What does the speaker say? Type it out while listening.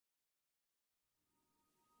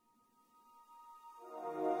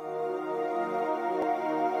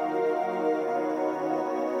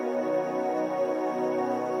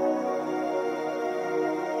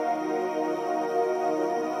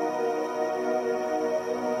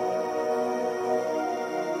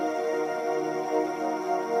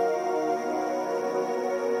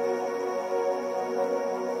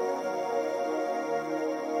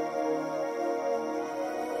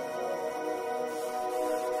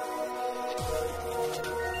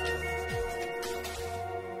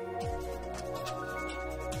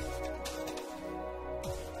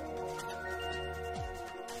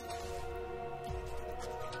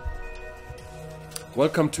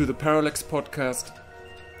Welcome to the Parallax podcast.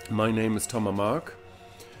 My name is Thomas Mark.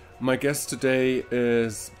 My guest today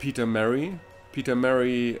is Peter Merry. Peter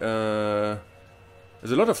Merry is a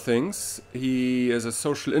lot of things. He is a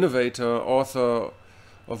social innovator, author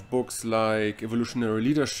of books like Evolutionary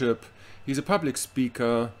Leadership. He's a public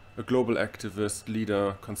speaker, a global activist,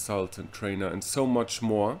 leader, consultant, trainer, and so much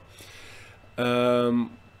more.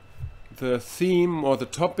 The theme or the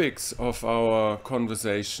topics of our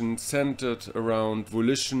conversation centered around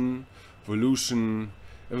volition, evolution,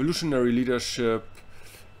 evolutionary leadership,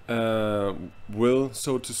 will,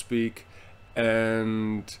 so to speak,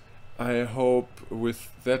 and I hope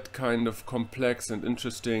with that kind of complex and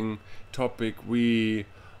interesting topic we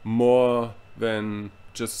more than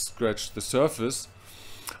just scratch the surface.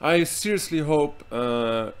 I seriously hope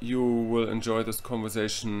you will enjoy this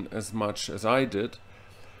conversation as much as I did.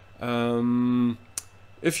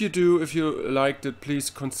 If you liked it,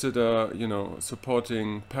 please consider,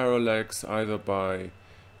 supporting Parallax either by,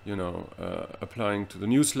 applying to the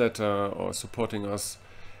newsletter or supporting us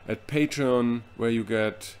at Patreon, where you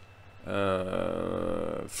get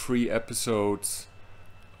free episodes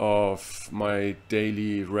of my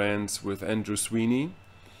daily rants with Andrew Sweeney,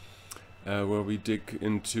 where we dig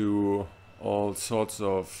into all sorts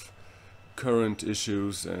of current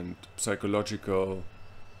issues and psychological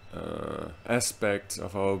aspects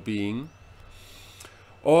of our being.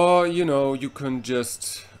 Or you can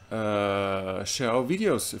just share our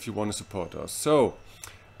videos if you want to support us. So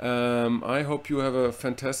I hope you have a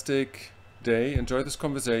fantastic day. Enjoy this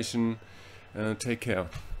conversation. Take care.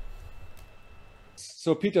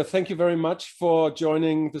 So Peter, thank you very much for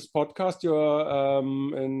joining this podcast. You're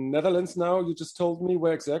in Netherlands now. You just told me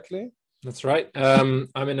where exactly? That's right. I'm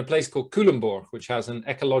in a place called Culemborg, which has an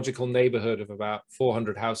ecological neighborhood of about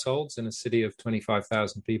 400 households in a city of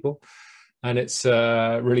 25,000 people. And it's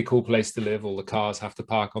a really cool place to live. All the cars have to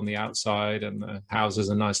park on the outside and the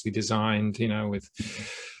houses are nicely designed, with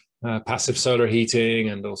passive solar heating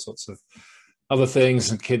and all sorts of other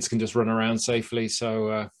things. And kids can just run around safely.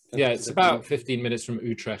 So, it's about 15 minutes from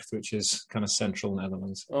Utrecht, which is kind of central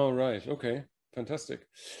Netherlands. Oh, right. Okay. Fantastic.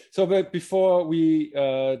 So, but before we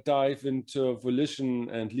dive into volition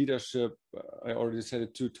and leadership, I already said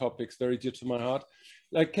it, two topics very dear to my heart.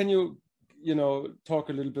 Like, can you, talk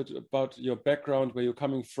a little bit about your background, where you're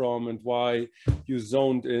coming from, and why you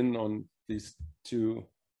zoned in on these two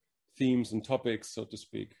themes and topics, so to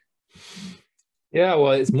speak? Yeah,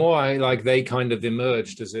 well, it's more like they kind of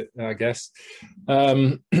emerged as it, I guess.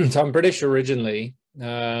 So I'm British originally.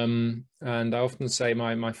 And I often say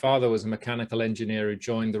my father was a mechanical engineer who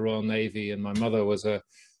joined the Royal Navy, and my mother was a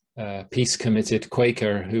peace-committed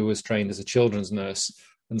Quaker who was trained as a children's nurse.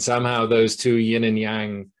 And somehow those two yin and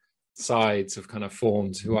yang sides have kind of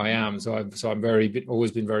formed who I am. So I'm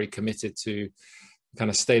always been very committed to kind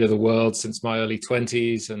of state of the world since my early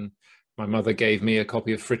 20s. And my mother gave me a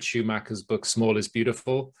copy of Fritz Schumacher's book Small is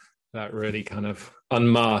Beautiful. That really kind of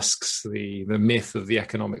unmasks the myth of the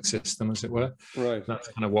economic system, as it were. Right. That's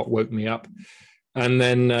kind of what woke me up. And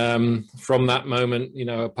then from that moment,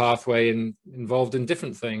 a pathway involved in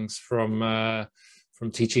different things, from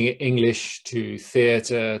teaching English to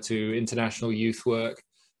theatre to international youth work,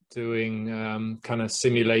 doing kind of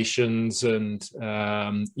simulations and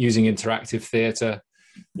using interactive theatre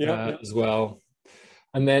as well.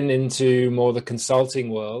 And then into more the consulting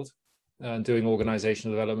world. Doing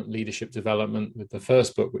organizational development, leadership development with the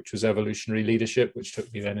first book, which was Evolutionary Leadership, which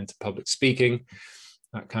took me then into public speaking,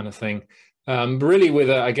 that kind of thing. But really with,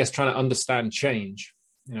 trying to understand change,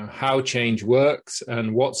 how change works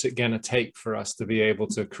and what's it going to take for us to be able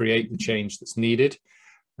to create the change that's needed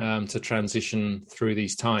to transition through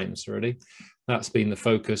these times, really. That's been the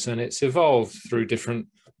focus, and it's evolved through different,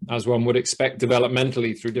 as one would expect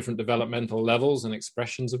developmentally, through different developmental levels and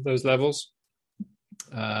expressions of those levels.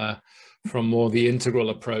 From more the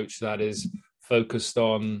integral approach that is focused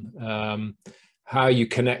on how you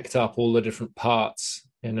connect up all the different parts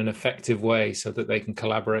in an effective way so that they can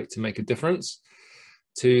collaborate to make a difference,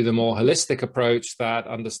 to the more holistic approach that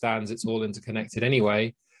understands it's all interconnected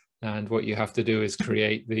anyway, and what you have to do is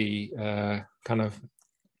create the kind of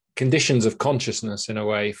conditions of consciousness in a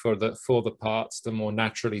way for the parts to more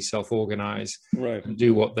naturally self-organize, right, and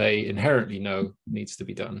do what they inherently know needs to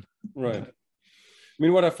be done. Right. I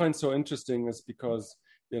mean, what I find so interesting is because,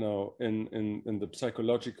 in the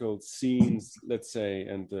psychological scenes, let's say,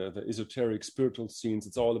 and the esoteric spiritual scenes,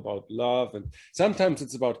 it's all about love, and sometimes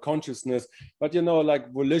it's about consciousness, but,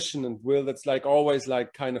 like volition and will, that's like always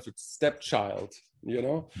like kind of a stepchild,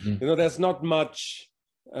 Mm-hmm. There's not much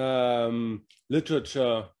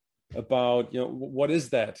literature about, what is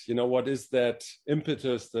that? What is that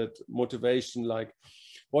impetus, that motivation? Like,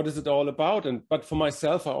 what is it all about? But for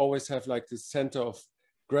myself, I always have like this center of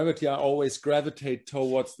gravity. I always gravitate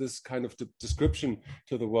towards this kind of description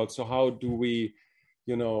to the world. So how do we,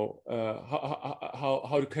 how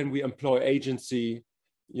can we employ agency?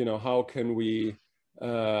 How can we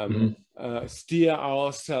steer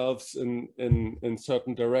ourselves in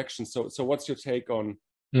certain directions? So what's your take on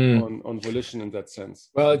volition in that sense?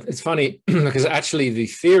 Well, it's funny because actually the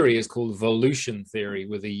theory is called volution theory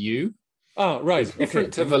with a U. Ah, right. It's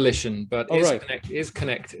different to volition, but is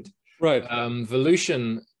connected. Right.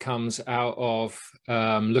 Volition comes out of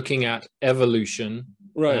looking at evolution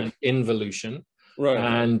and involution,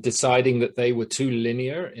 and deciding that they were too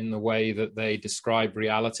linear in the way that they describe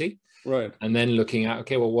reality. Right. And then looking at,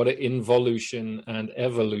 okay, well, what do involution and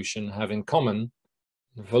evolution have in common?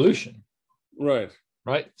 Volition. Right.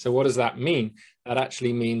 Right. So what does that mean? That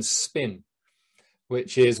actually means spin,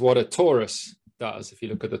 which is what a torus does. If you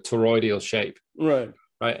look at the toroidal shape, right,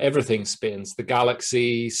 everything spins. The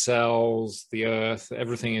galaxy, cells, the Earth,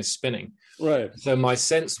 everything is spinning. Right. So my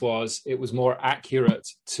sense was it was more accurate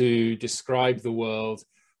to describe the world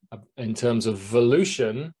in terms of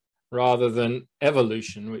volition rather than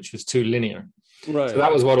evolution, which was too linear. Right. So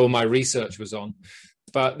that was what all my research was on.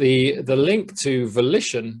 But the link to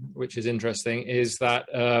volition, which is interesting, is that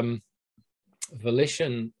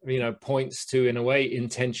volition, points to, in a way,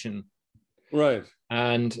 intention. Right.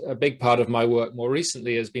 And a big part of my work more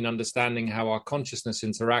recently has been understanding how our consciousness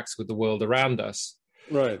interacts with the world around us.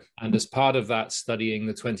 Right. And as part of that, studying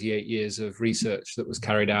the 28 years of research that was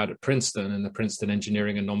carried out at Princeton and the Princeton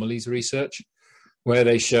Engineering Anomalies research, where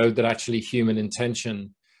they showed that actually human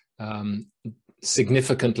intention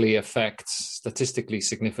statistically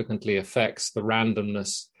significantly affects the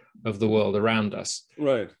randomness of the world around us.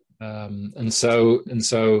 Right. And so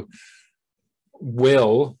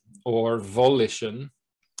will or volition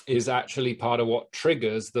is actually part of what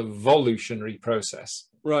triggers the evolutionary process.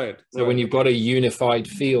 Right. So when you've got a unified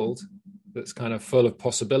field that's kind of full of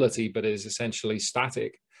possibility, but is essentially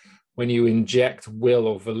static, when you inject will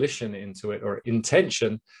or volition into it, or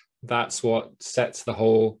intention, that's what sets the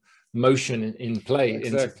whole motion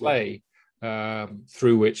into play,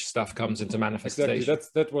 through which stuff comes into manifestation. Exactly.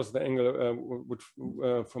 That was the angle which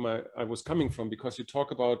I was coming from, because you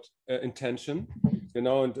talk about intention,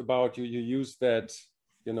 and about you use that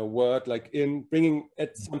word like in bringing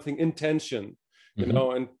at something intention,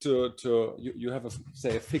 and you have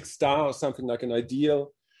a fixed star or something like an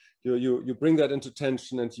ideal. You bring that into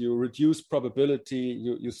tension and you reduce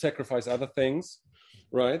probability. You sacrifice other things,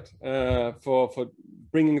 right? For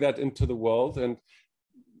bringing that into the world. And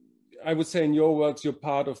I would say, in your words, you're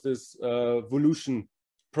part of this evolution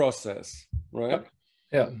process, right?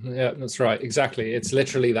 Yeah, that's right. Exactly. It's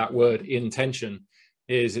literally that word intention.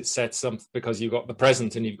 It sets something, because you've got the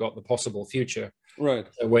present and you've got the possible future. Right.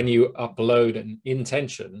 So when you upload an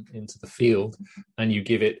intention into the field and you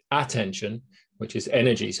give it attention, which is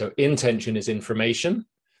energy. So intention is information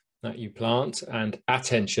that you plant, and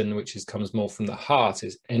attention, which comes more from the heart,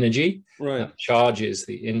 is energy. Right. That charges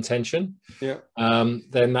the intention. Yeah.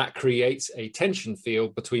 Then that creates a tension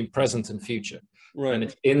field between present and future. Right. And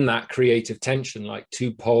it's in that creative tension, like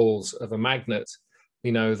two poles of a magnet,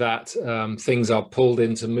 that things are pulled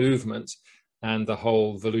into movement, and the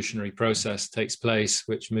whole evolutionary process takes place,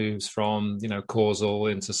 which moves from, causal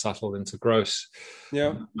into subtle into gross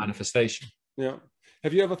manifestation. Yeah.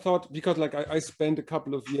 Have you ever thought, because like I spent a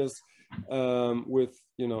couple of years with,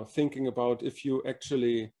 thinking about if you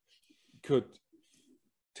actually could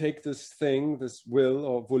take this thing, this will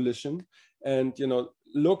or volition, and,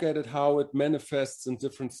 look at it, how it manifests in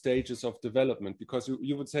different stages of development. Because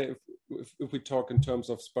you would say, if we talk in terms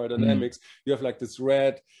of spiral dynamics, you have like this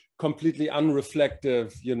red, completely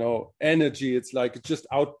unreflective, energy. It's like just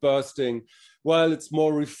outbursting. While it's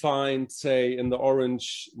more refined, say, in the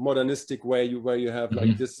orange modernistic way, where you have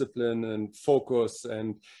like discipline and focus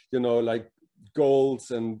and, like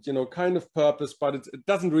goals and, kind of purpose, but it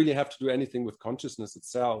doesn't really have to do anything with consciousness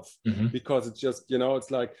itself, because it's just,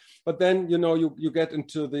 it's like, but then, you get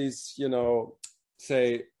into these,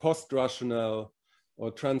 say, post-rational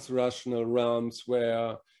or trans-rational realms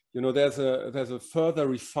where, there's a further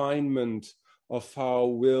refinement of how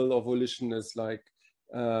will or volition is like,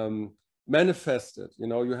 manifested.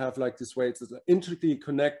 You have like this way, it's intricately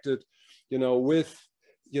connected, with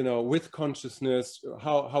consciousness,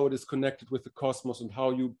 how it is connected with the cosmos, and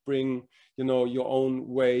how you bring, your own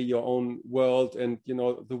way, your own world, and,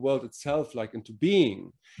 the world itself like into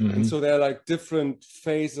being. And so there are like different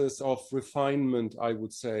phases of refinement, I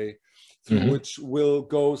would say, through which will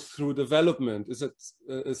go through development. Is it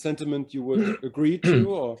a sentiment you would agree to?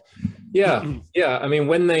 Or yeah. I mean,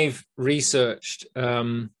 when they've researched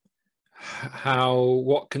what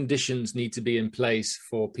conditions need to be in place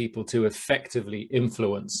for people to effectively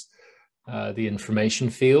influence the information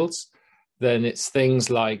fields, then it's things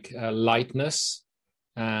like lightness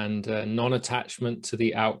and non-attachment to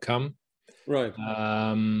the outcome, right?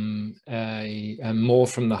 And more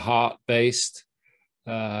from the heart based,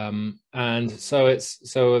 and so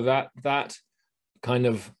that kind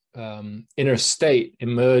of inner state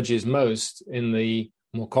emerges most in the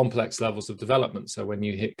more complex levels of development. So when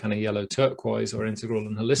you hit kind of yellow turquoise or integral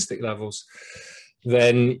and holistic levels,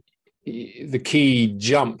 then the key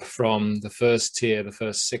jump from the first tier, the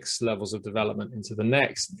first 6 levels of development into the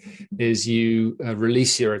next, is you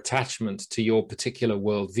release your attachment to your particular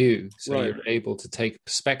worldview. So right. You're able to take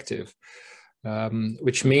perspective,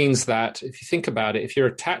 which means that if you think about it, if you're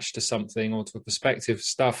attached to something or to a perspective,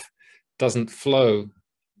 stuff doesn't flow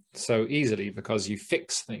so easily because you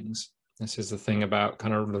fix things. This is the thing about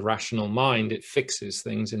kind of the rational mind. It fixes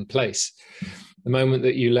things in place. The moment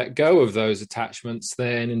that you let go of those attachments,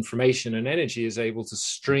 then information and energy is able to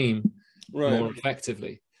stream more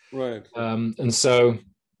effectively. Right. And so,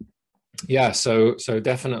 so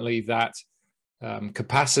definitely that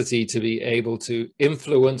capacity to be able to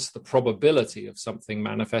influence the probability of something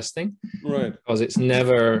manifesting. Right. Because it's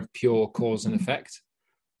never pure cause and effect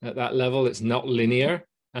at that level. It's not linear.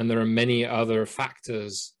 And there are many other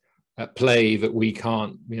factors at play that we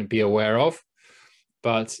can't be aware of.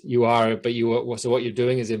 So what you're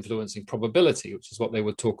doing is influencing probability, which is what they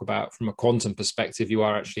would talk about from a quantum perspective. You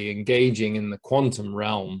are actually engaging in the quantum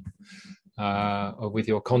realm with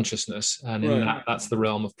your consciousness, and in that's the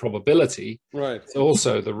realm of probability. Right. It's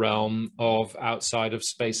also the realm of outside of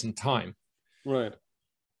space and time. Right.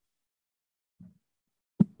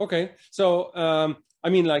 Okay. So I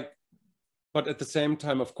mean, but at the same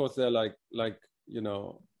time, of course, they're like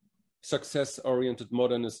success-oriented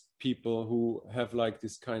modernist people who have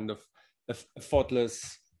this kind of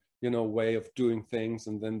effortless, way of doing things,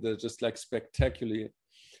 and then they're just spectacularly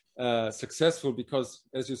successful because,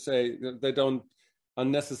 as you say, they don't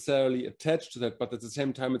unnecessarily attach to that. But at the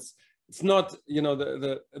same time, it's not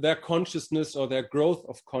their consciousness or their growth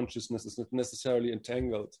of consciousness is not necessarily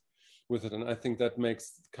entangled with it, and I think that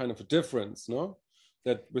makes kind of a difference, no?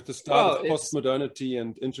 That with the start of postmodernity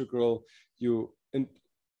and integral, you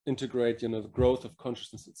integrate, the growth of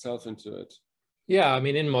consciousness itself into it. Yeah, I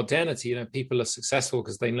mean, in modernity, people are successful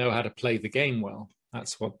because they know how to play the game well.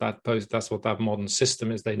 That's what that modern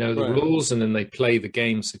system is. They know the rules, and then they play the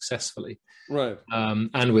game successfully, right?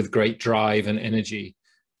 And with great drive and energy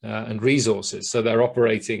and resources. So they're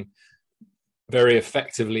operating very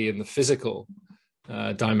effectively in the physical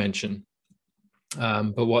dimension.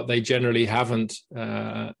 But what they generally haven't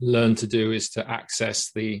learned to do is to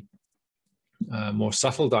access the more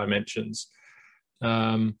subtle dimensions.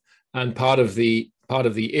 And part of the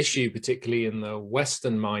issue, particularly in the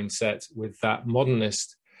Western mindset with that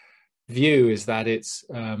modernist view, is that it's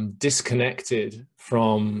disconnected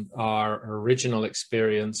from our original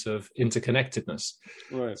experience of interconnectedness.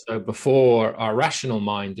 Right. So before our rational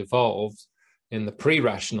mind evolved, in the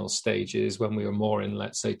pre-rational stages, when we were more in,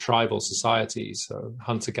 let's say, tribal societies, so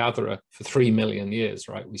hunter-gatherer for 3 million years,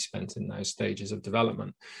 right, we spent in those stages of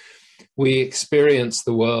development, we experienced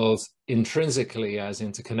the world intrinsically as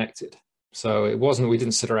interconnected. So we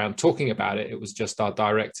didn't sit around talking about it. It was just our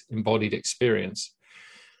direct embodied experience.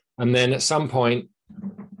 And then at some point,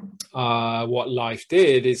 what life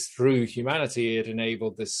did is, through humanity, it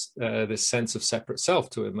enabled this sense of separate self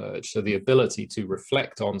to emerge. So the ability to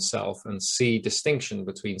reflect on self and see distinction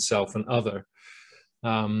between self and other,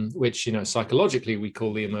 which, psychologically we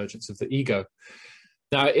call the emergence of the ego.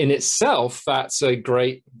 Now, in itself, that's a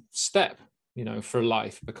great step, for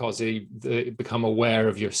life, because you become aware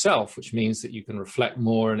of yourself, which means that you can reflect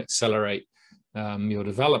more and accelerate your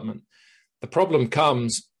development. The problem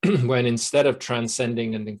comes when, instead of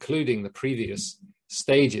transcending and including the previous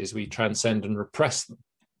stages, we transcend and repress them.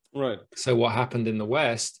 Right. So what happened in the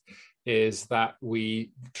West is that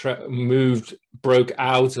we broke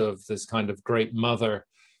out of this kind of great mother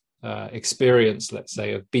experience, let's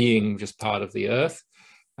say, of being just part of the earth.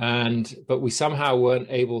 But we somehow weren't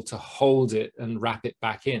able to hold it and wrap it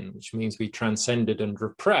back in, which means we transcended and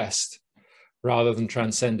repressed rather than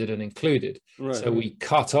transcended and included. Right. So we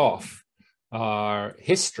cut off our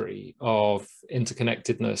history of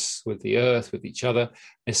interconnectedness with the earth, with each other,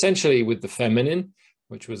 essentially with the feminine,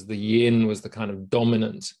 which was the yin was the kind of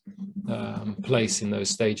dominant place in those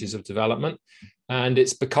stages of development. And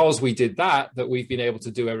it's because we did that we've been able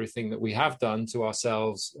to do everything that we have done to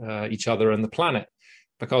ourselves, each other, and the planet.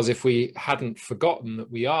 Because if we hadn't forgotten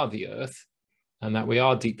that we are the earth and that we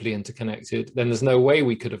are deeply interconnected, then there's no way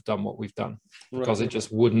we could have done what we've done, because it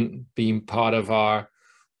just wouldn't be part of our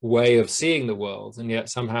way of seeing the world. And yet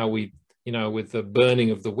somehow we, with the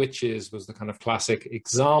burning of the witches was the kind of classic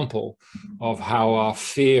example of how our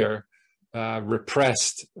fear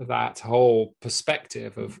repressed that whole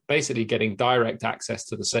perspective of basically getting direct access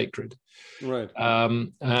to the sacred. Right.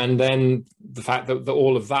 And then the fact that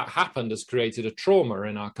all of that happened has created a trauma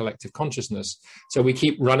in our collective consciousness. So we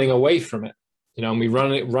keep running away from it, and we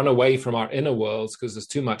run away from our inner worlds because there's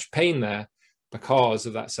too much pain there because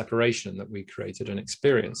of that separation that we created and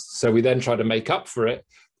experienced. So we then try to make up for it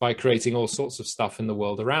by creating all sorts of stuff in the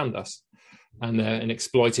world around us, and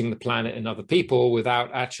exploiting the planet and other people without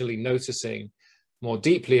actually noticing more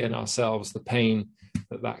deeply in ourselves the pain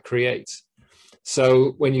that creates.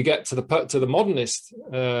 So when you get to the modernist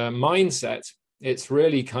mindset, it's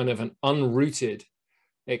really kind of an unrooted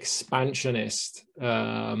expansionist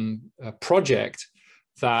project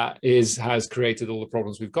that has created all the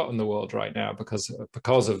problems we've got in the world right now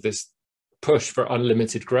because of this push for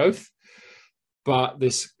unlimited growth, but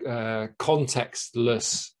this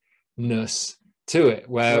contextlessness to it,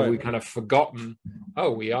 where we kind of forgotten,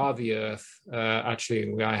 we are the earth,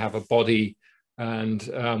 actually I have a body, and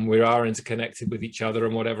we are interconnected with each other,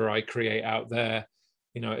 and whatever I create out there,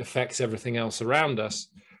 affects everything else around us.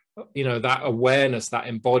 That awareness, that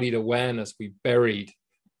embodied awareness, we buried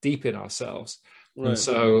deep in ourselves. And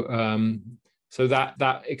so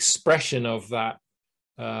that expression of that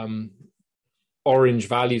orange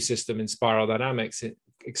value system in spiral dynamics,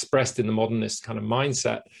 expressed in the modernist kind of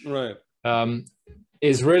mindset,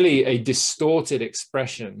 is really a distorted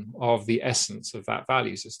expression of the essence of that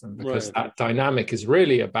value system, because that dynamic is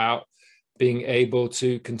really about being able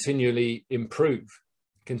to continually improve,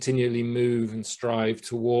 continually move and strive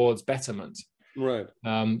towards betterment,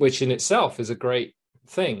 which in itself is a great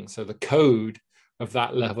thing. So the code of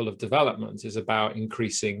that level of development is about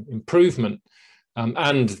increasing improvement,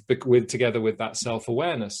 and together with that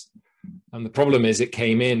self-awareness. And the problem is it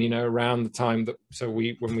came in, around the time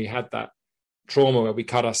when we had that trauma where we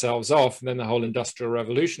cut ourselves off, and then the whole industrial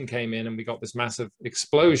revolution came in, and we got this massive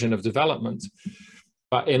explosion of development,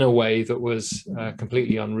 but in a way that was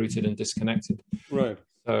completely unrooted and disconnected.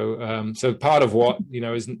 So part of what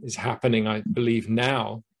is happening, I believe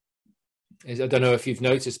now, is, I don't know if you've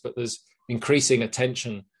noticed, but there's increasing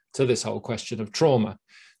attention to this whole question of trauma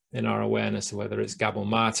in our awareness, whether it's Gabor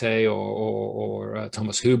Mate or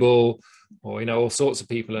Thomas Hübl, or all sorts of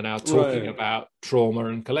people are now talking about trauma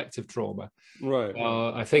and collective trauma.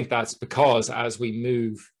 I think that's because as we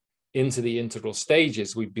move into the integral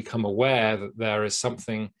stages, we become aware that there is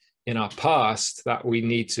something in our past that we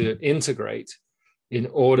need to integrate in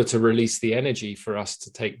order to release the energy for us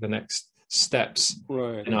to take the next steps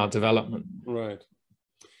in our development.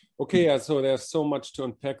 Okay, so there's so much to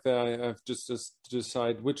unpack there. I have just to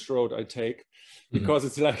decide which road I take, because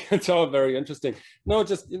it's all very interesting. No,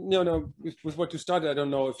 just with what you started, I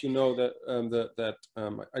don't know if you know that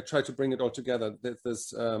I try to bring it all together. There's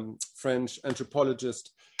this French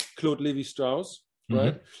anthropologist Claude Lévi-Strauss,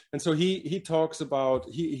 right? And so he talks about,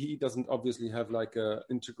 he doesn't obviously have like a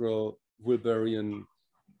integral Wilberian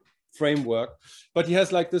framework, but he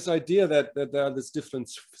has like this idea that there are these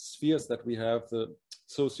different spheres that we have: the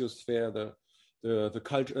sociosphere, the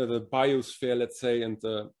culture, the biosphere, let's say, and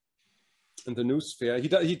the noosphere.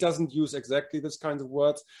 He doesn't use exactly this kind of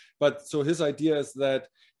words, but so his idea is that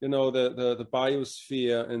the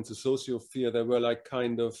biosphere and the sociosphere, they were like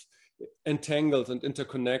kind of entangled and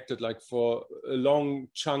interconnected, like for a long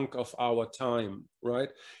chunk of our time, right?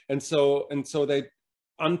 And so they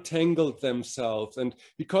untangled themselves, and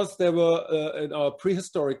because they were in our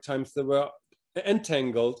prehistoric times, they were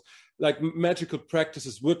entangled, like magical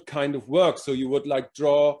practices would kind of work. So you would like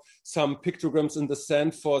draw some pictograms in the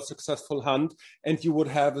sand for a successful hunt, and you would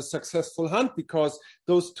have a successful hunt because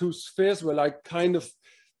those two spheres were like kind of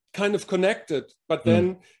connected. But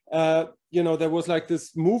then there was like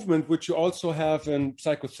this movement, which you also have in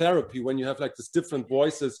psychotherapy, when you have like this different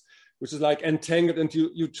voices, which is like entangled, and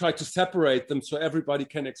you try to separate them so everybody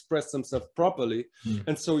can express themselves properly.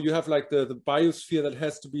 And so you have like the biosphere that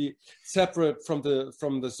has to be separate from the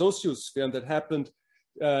sociosphere, and that happened,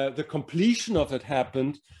 the completion of it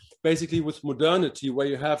happened basically with modernity, where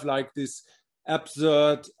you have like this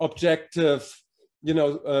absurd, objective,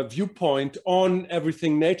 viewpoint on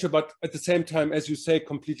everything nature, but at the same time, as you say,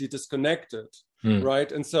 completely disconnected.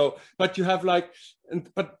 right? And so, but you have like,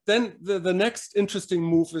 but then the next interesting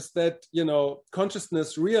move is that, you know,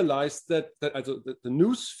 consciousness realized that the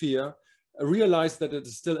noosphere realized that it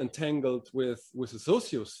is still entangled with the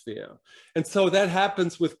sociosphere. And so that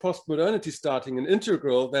happens with postmodernity starting an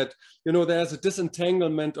integral, that, you know, there's a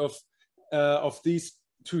disentanglement of these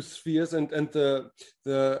two spheres, and the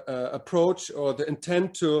approach or the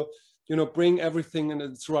intent to, you know, bring everything in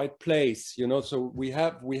its right place, you know. So we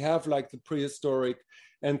have like the prehistoric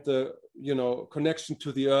and the, you know, connection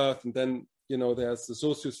to the earth, and then, you know, there's the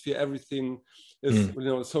sociosphere, everything is, you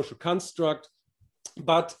know, a social construct.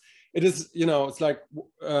 But it is, you know, it's like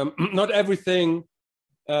not everything,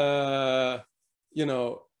 you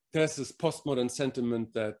know, there's this postmodern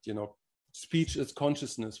sentiment that, you know, speech is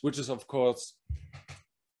consciousness, which is of course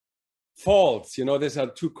false. You know, these are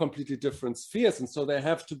two completely different spheres, and so they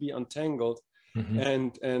have to be untangled.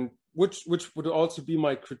 And which would also be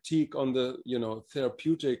my critique on the, you know,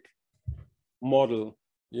 therapeutic model,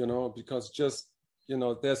 you know, because just, you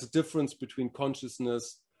know, there's a difference between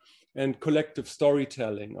consciousness and collective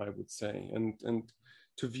storytelling, I would say, and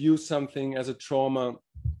to view something as a trauma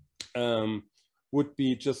would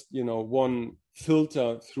be just, you know, one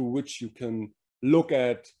filter through which you can look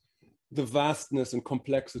at the vastness and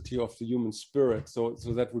complexity of the human spirit. So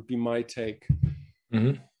that would be my take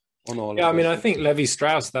on all of this. I mean, I think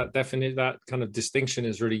Levi-Strauss, that kind of distinction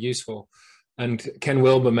is really useful. And Ken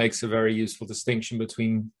Wilber makes a very useful distinction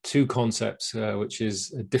between two concepts, which is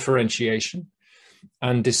differentiation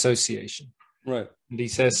and dissociation. Right. And he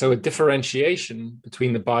says, so a differentiation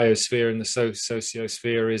between the biosphere and the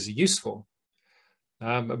sociosphere is useful.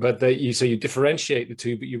 But you differentiate the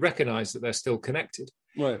two, but you recognize that they're still connected.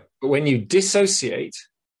 Right. But when you dissociate,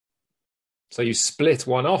 so you split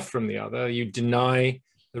one off from the other, you deny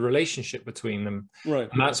the relationship between them. Right.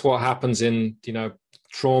 And that's what happens in, you know,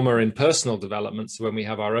 trauma in personal development. So when we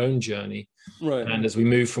have our own journey, right, and as we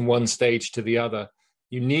move from one stage to the other,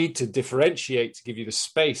 you need to differentiate to give you the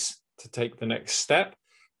space to take the next step.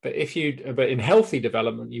 But in healthy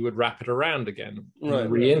development, you would wrap it around again, right,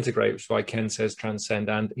 reintegrate, which is why Ken says transcend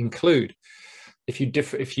and include. If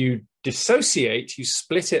you dissociate, you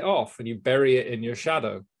split it off and you bury it in your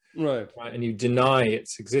shadow, right, and you deny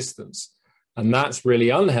its existence, and that's really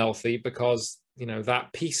unhealthy, because, you know,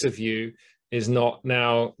 that piece of you is not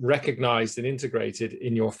now recognized and integrated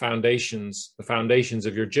in your foundations, the foundations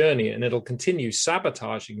of your journey, and it'll continue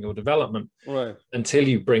sabotaging your development, right, until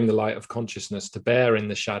you bring the light of consciousness to bear in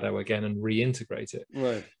the shadow again and reintegrate it.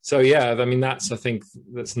 Right. So yeah, I mean, I think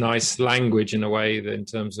that's nice language in a way, that in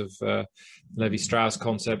terms of Levi-Strauss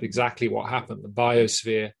concept, exactly what happened. The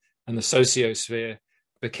biosphere and the sociosphere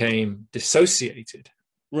became dissociated.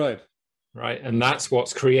 Right. Right. And that's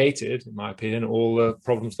what's created, in my opinion, all the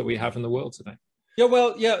problems that we have in the world today. Yeah,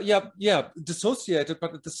 well, yeah, dissociated,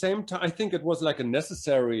 but at the same time, I think it was like a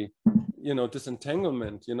necessary, you know,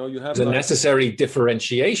 disentanglement. You know, you have a necessary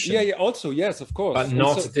differentiation. Yeah, also, yes, of course. But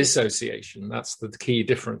not dissociation. That's the key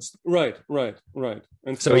difference. Right.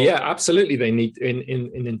 And so yeah, absolutely, they need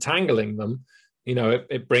in entangling them. You know,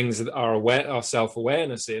 it brings our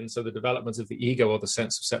self-awareness in. So the development of the ego, or the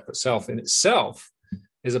sense of separate self, in itself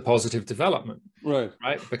is a positive development, right?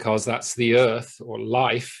 Because that's the earth, or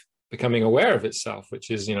life, becoming aware of itself,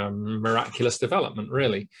 which is, you know, miraculous development,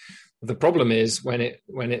 really. The problem is when it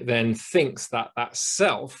then thinks that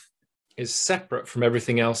self is separate from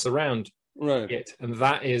everything else around it, and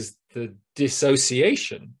that is the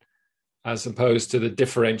dissociation, as opposed to the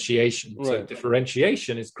differentiation. Right. So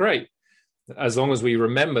differentiation is great, as long as we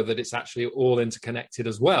remember that it's actually all interconnected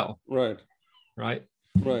as well. Right.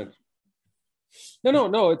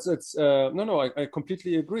 No, I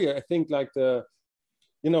completely agree. I think like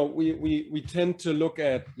we tend to look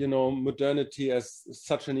at, you know, modernity as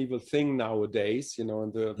such an evil thing nowadays, you know,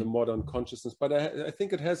 in the modern consciousness. But I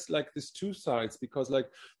think it has like these two sides, because like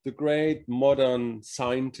the great modern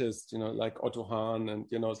scientists, you know, like Otto Hahn, and,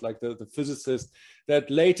 you know, it's like the physicist that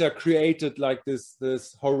later created like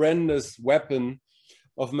this horrendous weapon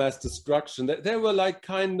of mass destruction. They were like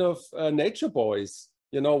kind of nature boys,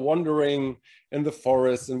 you know, wandering in the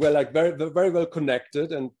forest, and we're like very, very well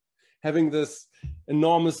connected and having this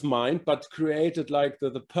enormous mind, but created like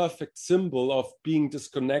the perfect symbol of being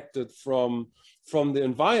disconnected from the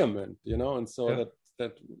environment, you know. And so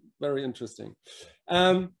that very interesting.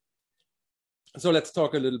 So let's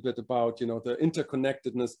talk a little bit about, you know, the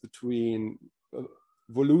interconnectedness between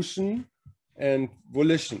volution and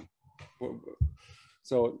volition.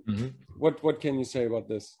 So what can you say about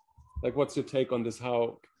this? Like, what's your take on this?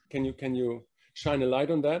 How can you shine a light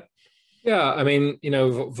on that? Yeah, I mean, you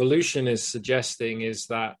know, volition is suggesting is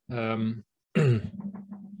that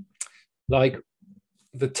like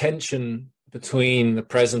the tension between the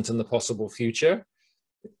present and the possible future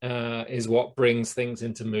is what brings things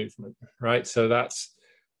into movement, right? So that's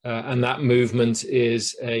and that movement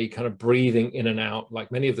is a kind of breathing in and out,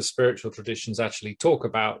 like many of the spiritual traditions actually talk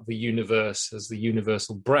about the universe as the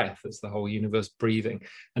universal breath, as the whole universe breathing.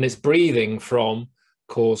 And it's breathing from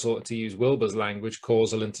causal, to use Wilber's language,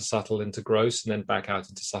 causal into subtle into gross, and then back out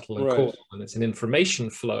into subtle and causal. And it's an information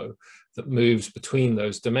flow that moves between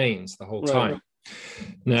those domains the whole time.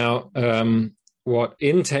 Now, what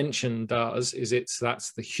intention does is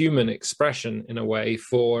that's the human expression in a way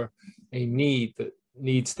for a need that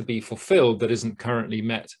needs to be fulfilled that isn't currently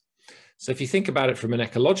met. So if you think about it from an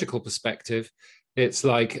ecological perspective, it's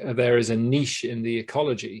like there is a niche in the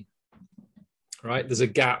ecology, right? There's a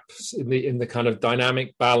gap in the kind of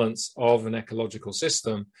dynamic balance of an ecological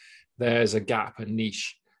system. There's a gap, a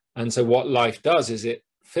niche. And so what life does is it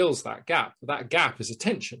fills that gap. That gap is a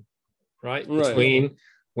tension, right? Between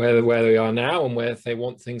where we are now and where they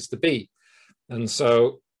want things to be. And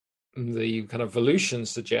so the kind of volition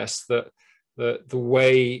suggests that the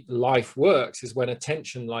way life works is when a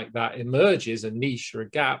tension like that emerges, a niche or a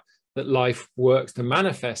gap, that life works to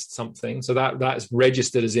manifest something. So that's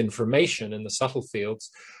registered as information in the subtle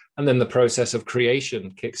fields. And then the process of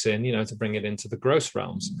creation kicks in, to bring it into the gross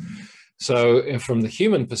realms. So from the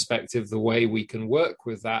human perspective, the way we can work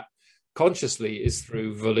with that consciously is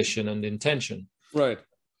through volition and intention. Right.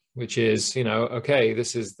 Which is, okay,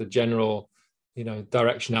 this is the general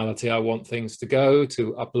directionality I want things to go,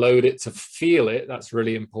 to upload it, to feel it. That's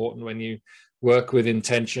really important when you work with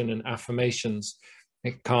intention and affirmations.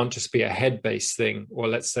 It can't just be a head-based thing, or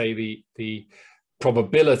let's say the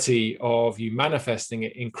probability of you manifesting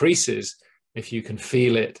it increases if you can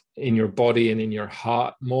feel it in your body and in your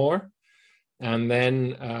heart more. And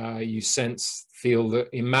then you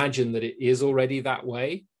imagine that it is already that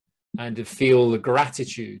way, and to feel the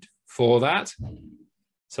gratitude for that.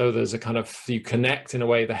 So there's a kind of, you connect in a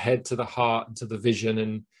way the head to the heart and to the vision,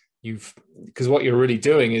 and because what you're really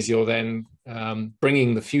doing is you're then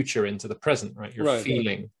bringing the future into the present, right? You're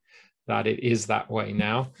feeling that it is that way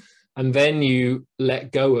now. And then you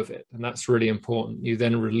let go of it. And that's really important. You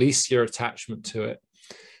then release your attachment to it.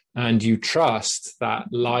 And you trust that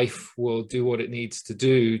life will do what it needs to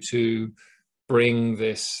do to bring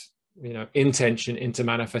this, intention into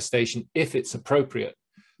manifestation if it's appropriate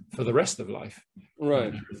for the rest of life,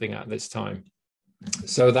 right? Everything at this time.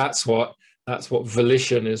 So that's what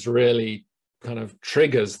volition is really kind of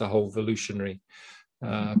triggers the whole evolutionary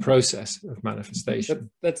process of manifestation.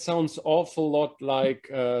 That sounds awful lot like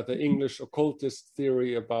the English occultist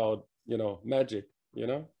theory about magic.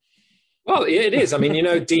 Well, it is. I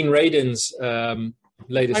mean, Dean Radin's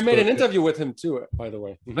latest. I made an interview with him too, by the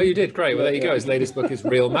way. Oh, you did? Great. Well, there you go. His latest book is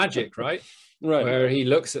Real Magic, right? Right. Where he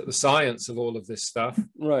looks at the science of all of this stuff.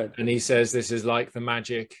 Right. And he says this is like the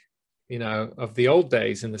magic, of the old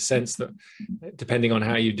days, in the sense that, depending on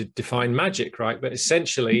how you define magic, right? But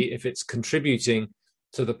essentially, if it's contributing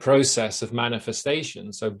to the process of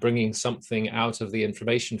manifestation, so bringing something out of the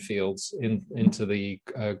information fields into the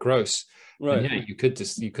gross, right? Yeah, you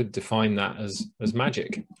could define that as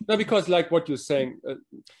magic. No, because like what you're saying,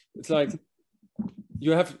 it's like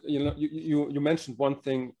you have, you mentioned one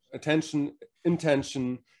thing, attention,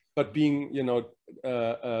 intention, but being,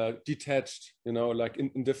 detached, like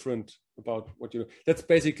indifferent about what you do. That's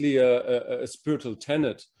basically a spiritual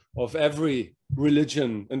tenet of every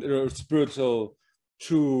religion and a spiritual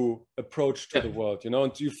true approach to the world,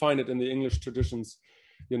 and you find it in the English traditions,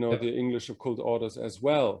 the English occult orders as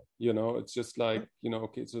well. It's just like,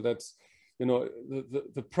 okay, so that's,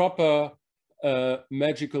 the proper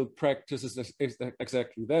magical practice is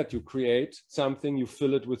exactly that. You create something, you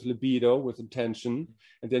fill it with libido, with intention,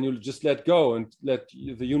 and then you just let go and let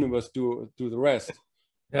the universe do the rest.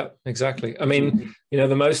 Yeah, exactly. I mean,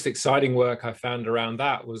 the most exciting work I found around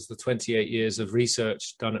that was the 28 years of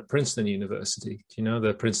research done at Princeton University. Do you know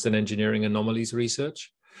the Princeton Engineering Anomalies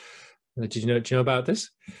Research? Do you know about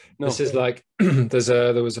this? No. This is like,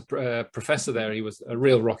 there was a professor there. He was a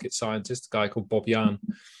real rocket scientist, a guy called Bob Jahn.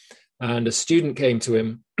 And a student came to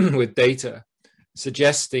him with data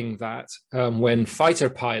suggesting that when fighter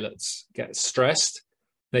pilots get stressed,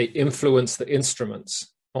 they influence the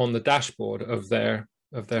instruments on the dashboard of their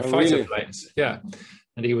fighter planes. Yeah.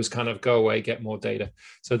 And he was kind of, go away, get more data.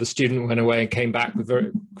 So the student went away and came back with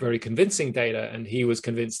very, very convincing data. And he was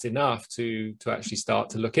convinced enough to actually start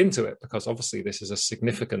to look into it, because obviously this is a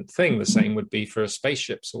significant thing. The same would be for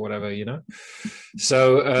spaceships or whatever,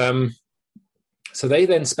 So they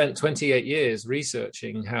then spent 28 years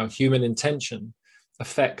researching how human intention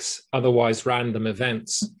affects otherwise random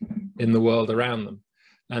events in the world around them.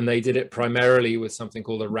 And they did it primarily with something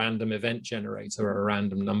called a random event generator or a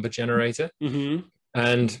random number generator. Mm-hmm.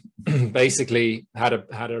 And basically had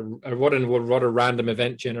what a random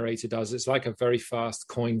event generator does. It's like a very fast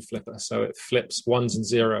coin flipper. So it flips ones and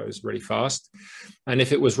zeros really fast. And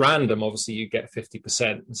if it was random, obviously you get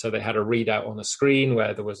 50%. And so they had a readout on a screen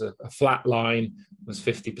where there was a flat line was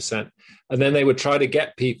 50%. And then they would try to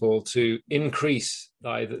get people to increase,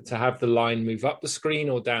 either to have the line move up the screen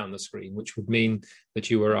or down the screen, which would mean that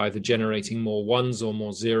you were either generating more ones or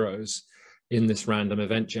more zeros in this random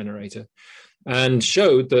event generator. And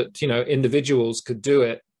showed that, individuals could do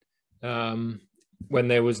it when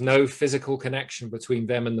there was no physical connection between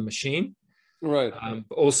them and the machine. Right.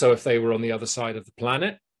 But also if they were on the other side of the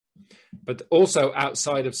planet, but also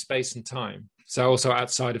outside of space and time. So also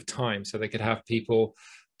outside of time. So they could have people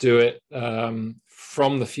do it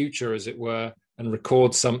from the future, as it were, and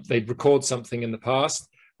they'd record something in the past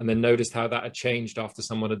and then noticed how that had changed after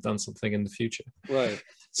someone had done something in the future. Right.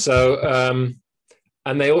 So,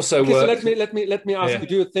 and they also so work. let me ask you,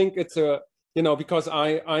 do you think it's because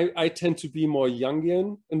I tend to be more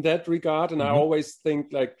Jungian in that regard, and I always think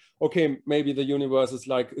like, okay, maybe the universe is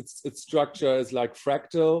like its structure is like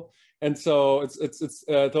fractal, and so it's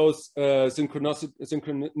those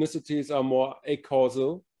synchronicities are more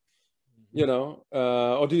acausal,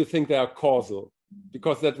 or do you think they are causal?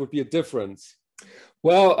 Because that would be a difference.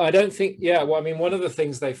 Well, I don't think. Yeah. Well, I mean, one of the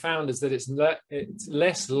things they found is that it's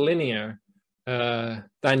less linear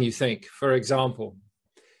than you think. For example,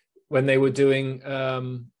 when they were doing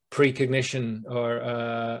precognition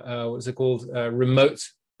or what's it called, remote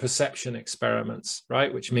perception experiments,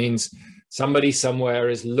 right? Which means somebody somewhere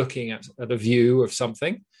is looking at a view of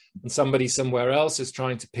something, and somebody somewhere else is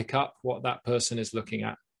trying to pick up what that person is looking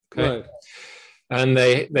at. Okay, right. And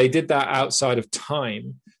they did that outside of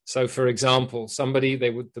time. So, for example,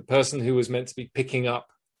 the person who was meant to be picking up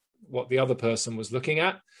what the other person was looking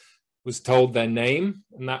at was told their name,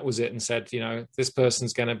 and that was it, and said, this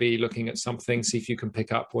person's going to be looking at something, see if you can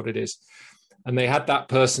pick up what it is. And they had that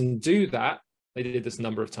person do that. They did this a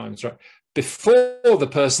number of times, right? Before the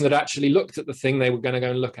person had actually looked at the thing they were going to go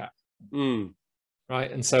and look at.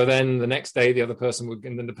 Right. And so then the next day, the person would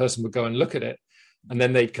go and look at it. And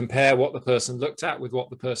then they'd compare what the person looked at with what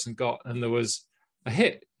the person got. And there was a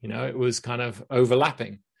hit, it was kind of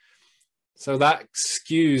overlapping. So that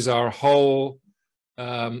skews our whole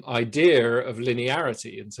idea of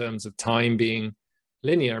linearity in terms of time being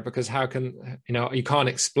linear, because how can you can't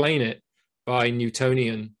explain it by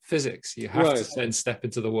Newtonian physics. You have to then step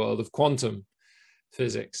into the world of quantum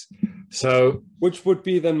physics. So which would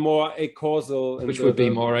be then more acausal, more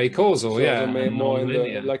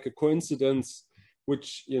in like a coincidence,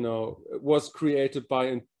 which was created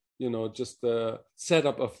by just the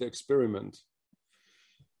setup of the experiment.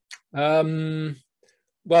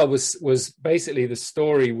 Well, was basically the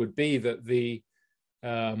story would be that the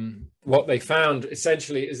what they found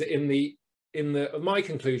essentially is that my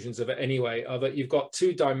conclusions of it anyway are that you've got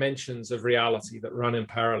two dimensions of reality that run in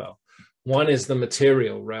parallel. One is the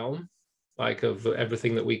material realm, like of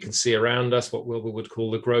everything that we can see around us, what Wilbur would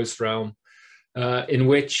call the gross realm, in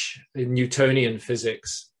which Newtonian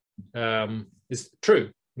physics is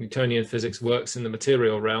true. Newtonian physics works in the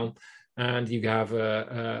material realm, and you have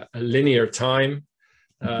a linear time.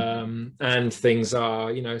 And things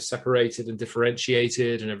are, separated and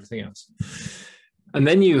differentiated and everything else. And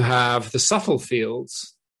then you have the subtle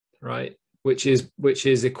fields, right, which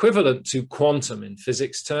is equivalent to quantum in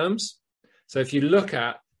physics terms. So if you look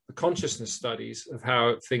at the consciousness studies of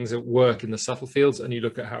how things work in the subtle fields, and you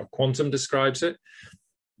look at how quantum describes it,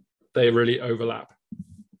 they really overlap.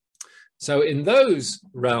 So in those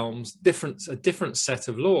realms, a different set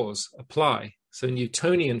of laws apply. So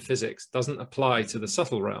Newtonian physics doesn't apply to the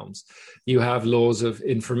subtle realms. You have laws of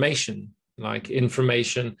information, like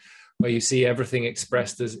information where you see everything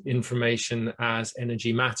expressed as information as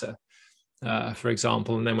energy matter, for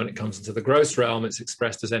example. And then when it comes into the gross realm, it's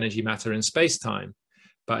expressed as energy matter in space-time.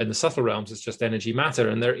 But in the subtle realms, it's just energy matter.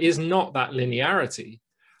 And there is not that linearity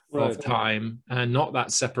of time and not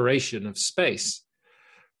that separation of space.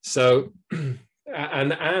 So, and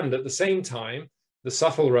at the same time, the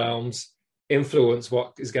subtle realms influence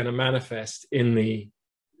what is going to manifest in the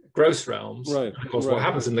gross realms. Right. Of course, what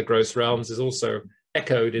happens in the gross realms is also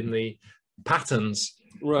echoed in the patterns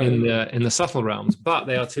in the subtle realms, but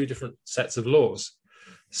they are two different sets of laws.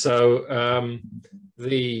 So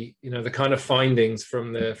the kind of findings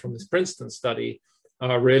from this Princeton study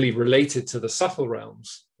are really related to the subtle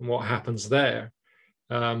realms and what happens there,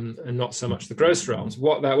 and not so much the gross realms.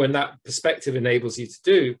 When that perspective enables you to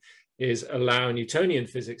do is allow Newtonian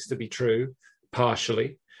physics to be true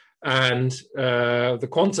partially, and the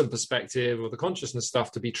quantum perspective or the consciousness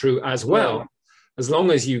stuff to be true as well, as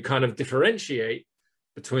long as you kind of differentiate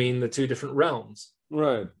between the two different realms.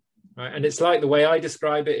 Right. Right. And it's like, the way I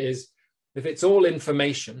describe it is, if it's all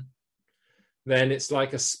information, then it's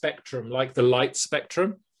like a spectrum, like the light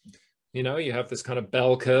spectrum. You know, you have this kind of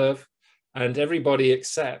bell curve, and everybody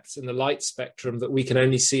accepts in the light spectrum that we can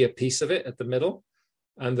only see a piece of it at the middle,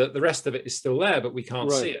 and that the rest of it is still there, but we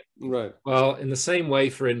can't see it. Right. Well, in the same way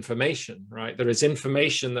for information, right? There is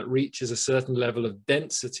information that reaches a certain level of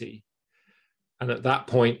density, and at that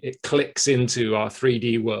point, it clicks into our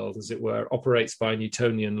 3D world, as it were, operates by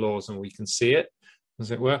Newtonian laws, and we can see it,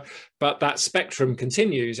 as it were. But that spectrum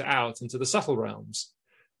continues out into the subtle realms.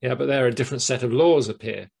 Yeah, but there a different set of laws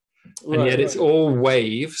appear. And yet it's all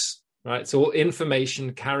waves, right? It's all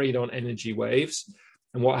information carried on energy waves.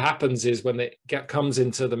 And what happens is, when it comes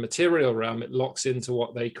into the material realm, it locks into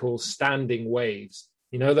what they call standing waves.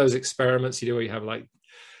 You know, those experiments you do where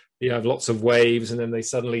you have lots of waves and then they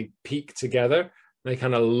suddenly peak together, they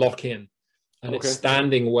kind of lock in, and it's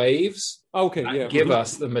standing waves that give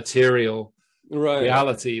us the material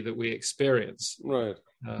reality that we experience. Right.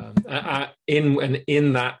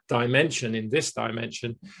 In that dimension, in this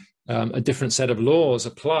dimension, a different set of laws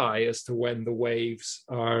apply as to when the waves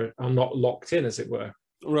are not locked in, as it were.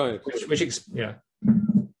 Right.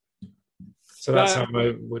 So that's how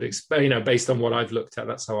I would explain, you know, based on what I've looked at,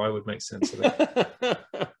 that's how I would make sense of it.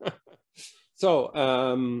 So,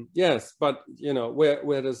 yes, but, you know,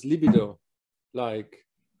 where does libido, like...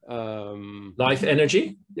 life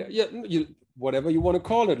energy? Yeah, whatever you want to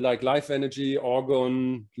call it, like life energy,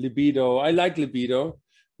 organ, libido. I like libido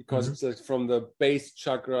because it's like from the base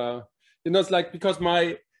chakra. You know, it's like, because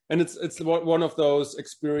it's one of those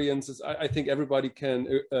experiences I think everybody can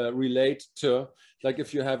relate to. Like,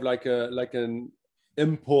 if you have like an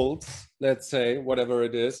impulse, let's say, whatever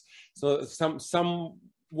it is. So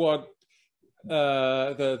somewhat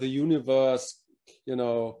the universe, you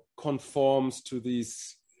know, conforms to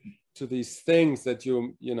these things that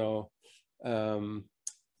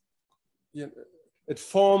it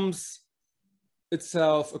forms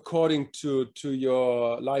itself according to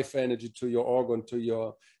your life energy, to your organ, to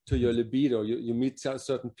your libido. You meet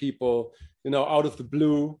certain people, you know, out of the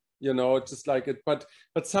blue, you know, just like it. But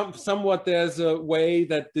somewhat there's a way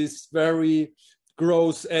that this very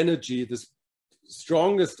gross energy, this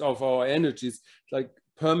strongest of our energies, like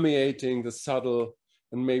permeating the subtle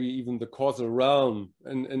and maybe even the causal realm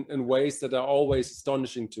in ways that are always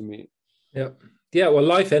astonishing to me. Yeah. Well,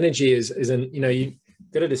 life energy is you know, you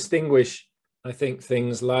got to distinguish, I think,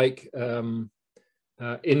 things like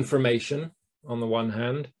information on the one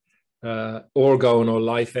hand, orgone or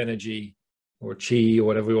life energy or chi or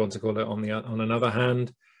whatever we want to call it on another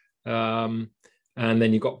hand, and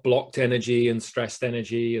then you've got blocked energy and stressed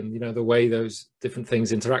energy, and you know the way those different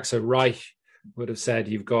things interact. So Reich would have said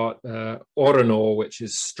you've got oronor, which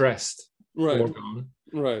is stressed orgone.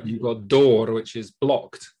 Right. You've got dor, which is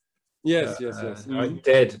blocked. Yes.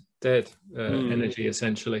 Dead energy,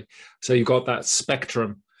 essentially. So you've got that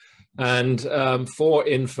spectrum. And for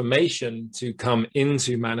information to come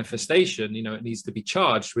into manifestation, you know, it needs to be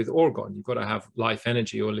charged with orgone. You've got to have life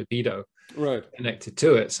energy or libido connected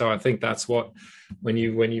to it. So I think that's what, when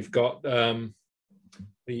you've got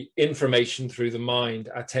the information through the mind,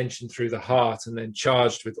 attention through the heart, and then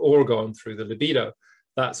charged with orgone through the libido,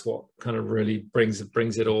 that's what kind of really brings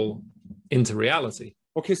it all into reality.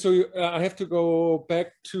 Okay, so I have to go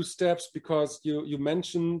back 2 steps, because you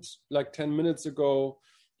mentioned like 10 minutes ago,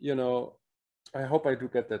 you know, I hope I do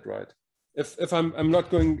get that right. If I'm not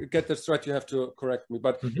going to get this right, you have to correct me.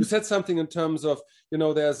 But you said something in terms of, you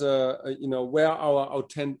know, there's a you know, where our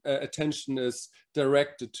attention is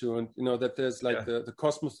directed to, and you know that there's like the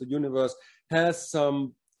cosmos, the universe has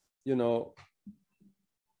some, you know,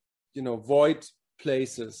 void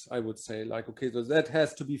places. I would say, like, okay, so that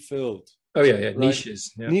has to be filled. Oh yeah, right?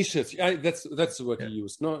 Niches. Yeah. Niches. Yeah, that's the word you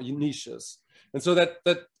used. No, niches. And so that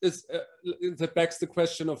begs the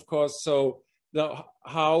question, of course. So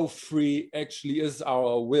how free actually is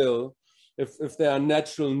our will if there are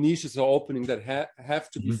natural niches or openings that have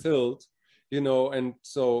to be filled, you know, and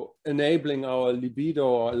so enabling our libido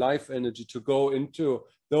or life energy to go into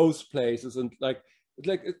those places, and like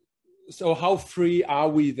so how free are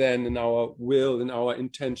we then in our will, in our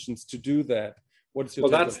intentions to do that? What's your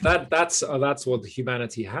that's what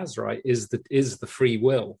humanity has, right? Is the free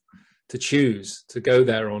will to choose to go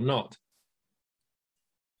there or not.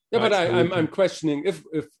 Yeah, right? But I'm questioning if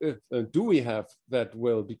do we have that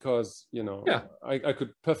will, because, you know, I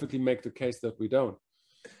could perfectly make the case that we don't.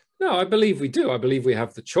 No, I believe we do. I believe we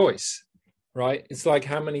have the choice, right? It's like,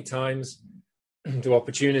 how many times do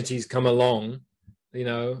opportunities come along, you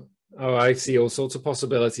know, oh, I see all sorts of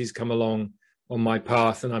possibilities come along on my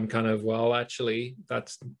path, and I'm kind of, well, actually,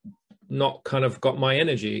 that's not kind of got my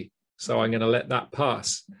energy, so I'm going to let that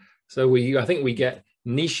pass. So I think we get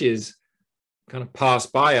niches kind of pass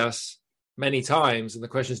by us many times, and the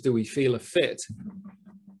question is, do we feel a fit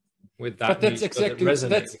with that? But that's exactly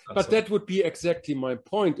that would be exactly my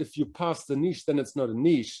point. If you pass the niche, then it's not a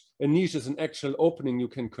niche. A niche is an actual opening you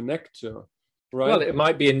can connect to, right? Well, it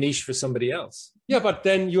might be a niche for somebody else. Yeah, but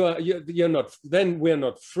then you're not. Then we're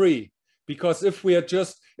not free, because if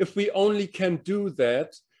we only can do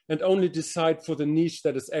that and only decide for the niche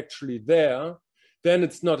that is actually there, then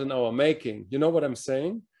it's not in our making. You know what I'm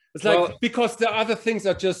saying? It's like, because the other things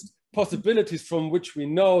are just possibilities from which we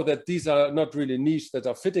know that these are not really niche that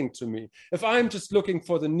are fitting to me. If I'm just looking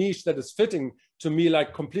for the niche that is fitting to me,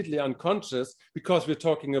 like completely unconscious, because we're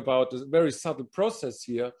talking about a very subtle process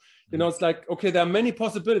here, you know, it's like, okay, there are many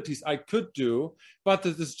possibilities I could do, but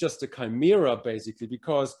this is just a chimera, basically,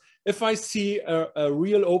 because if I see a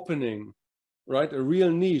real opening, right, a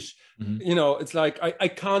real niche, you know, it's like I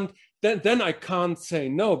can't, then I can't say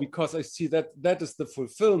no, because I see that is the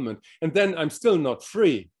fulfillment, and then I'm still not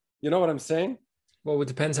free. You know what I'm saying? Well, it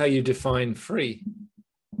depends how you define free,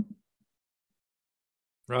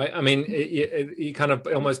 right? I mean, you kind of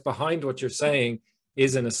almost behind what you're saying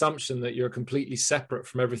is an assumption that you're completely separate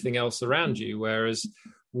from everything else around you, whereas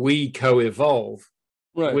we co-evolve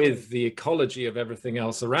with the ecology of everything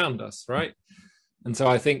else around us, right? And so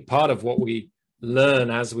I think part of what we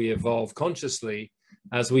learn as we evolve consciously,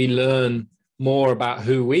 as we learn more about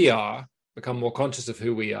who we are, become more conscious of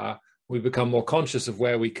who we are, we become more conscious of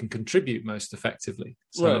where we can contribute most effectively.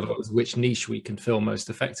 So in other words, which niche we can fill most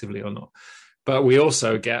effectively or not. But we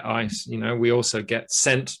also get we also get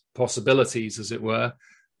sent possibilities, as it were,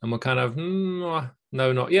 and we're kind of, no,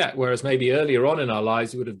 not yet. Whereas maybe earlier on in our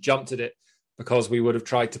lives, we would have jumped at it because we would have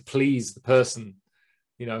tried to please the person,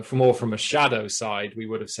 you know, from a shadow side, we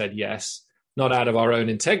would have said yes, not out of our own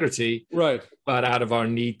integrity, but out of our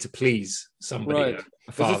need to please somebody,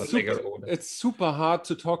 a father figure. It's super hard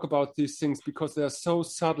to talk about these things because they're so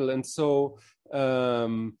subtle and so,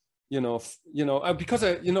 because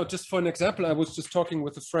just for an example, I was just talking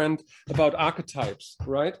with a friend about archetypes,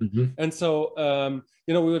 right? And so,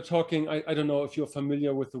 we were talking, I don't know if you're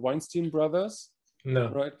familiar with the Weinstein brothers. No.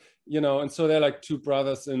 Right. And so they're like two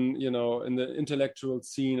brothers in the intellectual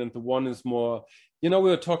scene, and the one is more, we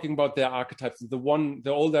were talking about their archetypes.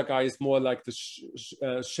 The older guy is more like the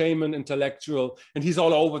shaman intellectual, and he's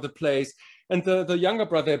all over the place. And the younger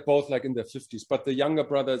brother, they're both like in their 50s, but the younger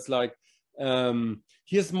brother is like,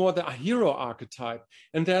 he is more the hero archetype.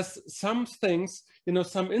 And there's some things,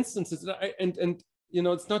 some instances, and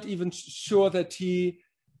it's not even sure that he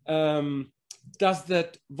does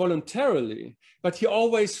that voluntarily, but he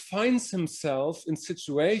always finds himself in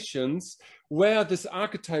situations where this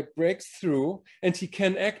archetype breaks through and he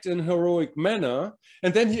can act in a heroic manner,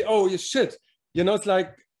 and then it's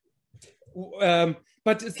like,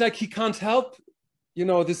 but it's like he can't help,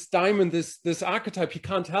 this diamond, this archetype, he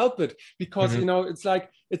can't help it because it's like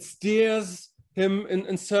it steers him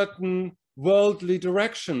in certain worldly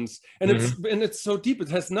directions, and it's so deep. It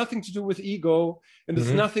has nothing to do with ego, and it's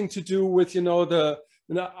nothing to do with the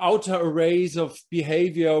outer arrays of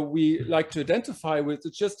behavior we like to identify with.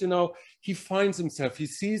 It's just he finds himself, he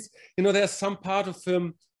sees there's some part of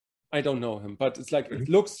him, I don't know him, but it's like it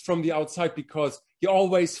looks from the outside because he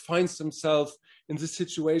always finds himself in the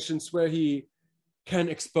situations where he can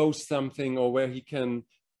expose something or where he can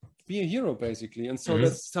be a hero, basically. And so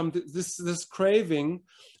there's this craving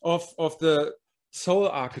of the soul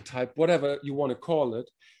archetype, whatever you want to call it,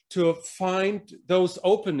 to find those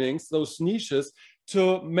openings, those niches,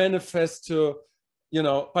 to manifest,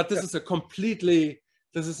 but this is a completely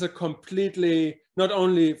not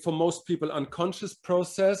only for most people unconscious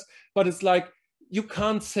process, but it's like you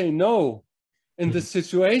can't say no in the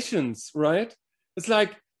situations, right? It's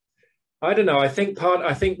like, I don't know. I think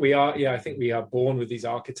we are born with these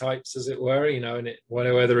archetypes, as it were, and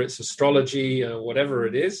whether it's astrology or whatever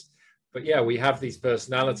it is. But yeah, we have these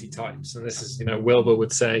personality types, and this is, Wilbur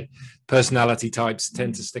would say, personality types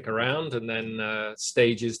tend to stick around, and then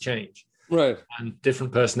stages change. Right. And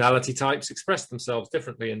different personality types express themselves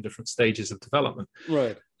differently in different stages of development.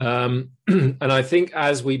 Right. And I think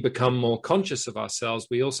as we become more conscious of ourselves,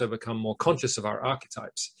 we also become more conscious of our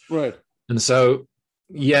archetypes. Right. And so,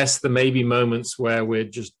 yes, there may be moments where we're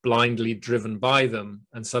just blindly driven by them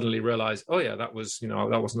and suddenly realize, oh yeah, that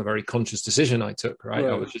wasn't a very conscious decision I took, right?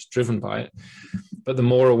 I was just driven by it. But the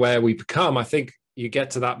more aware we become, I think you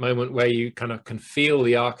get to that moment where you kind of can feel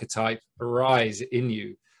the archetype arise in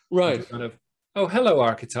you. Right. Kind of oh, hello,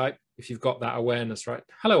 archetype. If you've got that awareness, right?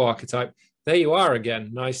 Hello, archetype. There you are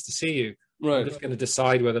again. Nice to see you. Right. I'm just going to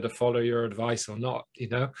decide whether to follow your advice or not, you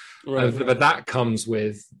know. Right. But that comes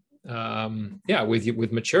with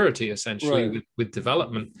with maturity, essentially, Right. with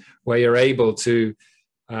development, where you're able to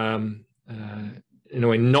in a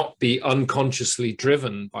way not be unconsciously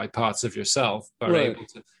driven by parts of yourself, but Right. able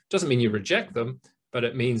to, doesn't mean you reject them, but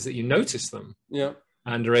it means that you notice them. Yeah.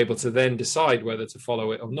 And are able to then decide whether to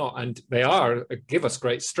follow it or not. And they give us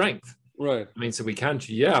great strength. Right. I mean, so we can,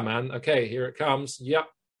 yeah, man, okay, here it comes. Yep,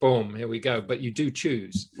 boom, here we go. But you do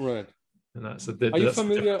choose. Right. And that's Are you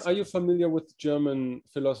familiar? Are you familiar with German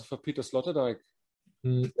philosopher Peter Sloterdijk?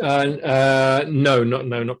 No,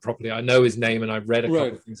 not properly. I know his name, and I've read a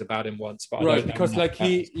couple of things about him once, but right, because like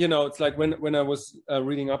he, you know, it's like when I was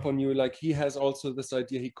reading up on you, like he has also this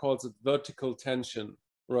idea. He calls it vertical tension.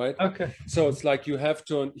 Right. Okay. So it's like you have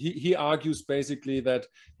to. He argues basically that,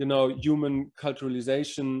 you know, human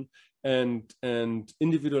culturalization and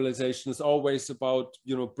individualization is always about,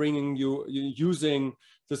 you know, bringing you using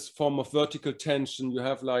this form of vertical tension. You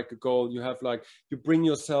have like a goal. You have like you bring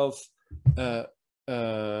yourself.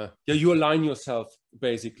 You align yourself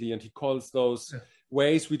basically, and he calls those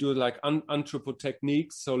ways we do like anthropo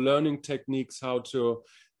techniques. So learning techniques, how to.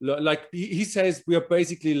 Like he says, we are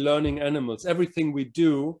basically learning animals. Everything we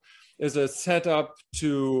do is a setup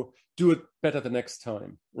to do it better the next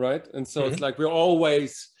time, right? And so it's like we're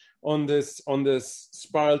always on this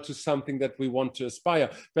spiral to something that we want to aspire.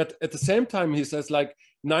 But at the same time, he says like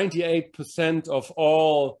 98% of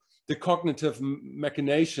all the cognitive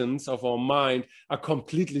machinations of our mind are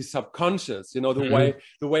completely subconscious. You know, the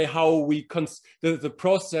way how we the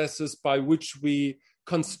processes by which we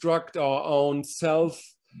construct our own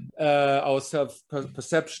our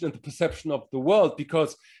self-perception and the perception of the world,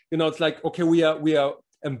 because, you know, it's like, okay, we are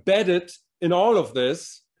embedded in all of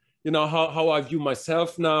this, you know, how I view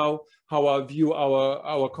myself now, how I view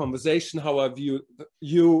our conversation, how I view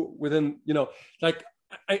you within, you know, like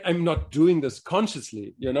I'm not doing this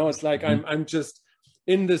consciously, you know, it's like I'm just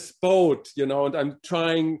in this boat, you know, and I'm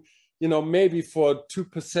trying, you know, maybe for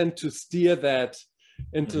 2% to steer that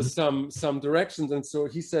into some directions. And so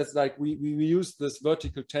he says like we use this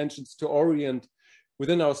vertical tensions to orient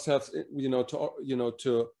within ourselves, you know,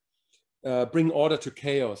 to bring order to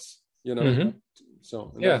chaos, you know.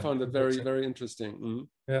 So I found it very, very interesting.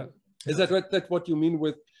 Yeah. Is that what you mean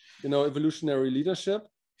with, you know, evolutionary leadership?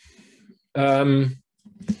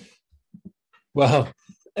 Well,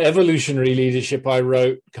 evolutionary leadership I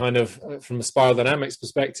wrote kind of from a spiral dynamics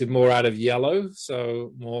perspective, more out of yellow,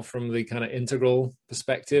 so more from the kind of integral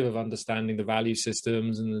perspective of understanding the value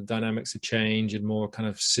systems and the dynamics of change, and more kind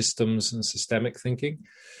of systems and systemic thinking.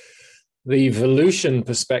 The evolution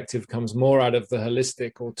perspective comes more out of the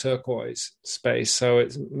holistic or turquoise space. So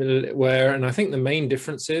it's where, and I think the main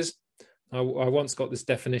difference is, I once got this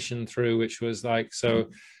definition through, which was like, so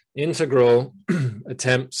integral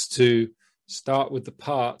attempts to start with the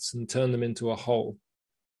parts and turn them into a whole,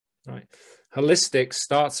 right? Holistic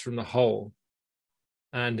starts from the whole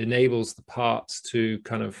and enables the parts to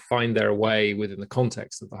kind of find their way within the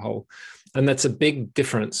context of the whole. And that's a big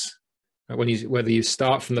difference whether you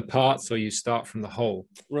start from the parts or you start from the whole,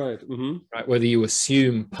 right? Right, whether you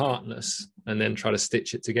assume partness and then try to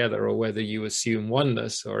stitch it together, or whether you assume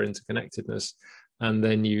oneness or interconnectedness, and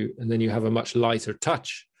then you have a much lighter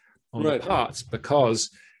touch on the parts, because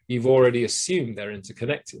you've already assumed they're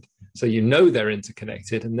interconnected. So you know they're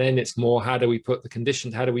interconnected, and then it's more, how do we put the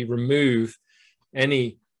conditions, how do we remove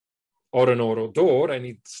any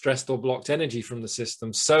any stressed or blocked energy from the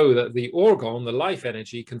system, so that the orgon, the life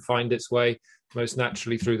energy, can find its way most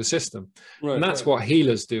naturally through the system. And that's what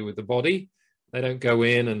healers do with the body. They don't go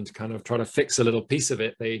in and kind of try to fix a little piece of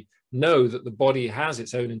it. They know that the body has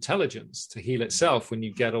its own intelligence to heal itself when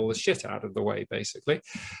you get all the shit out of the way, basically.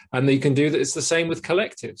 And you can do that. It's the same with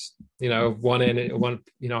collectives. You know,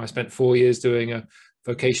 I spent 4 years doing a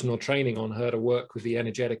vocational training on how to work with the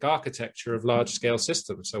energetic architecture of large scale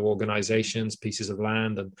systems. So organizations, pieces of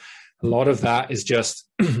land, and a lot of that is just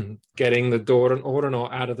getting the ordinal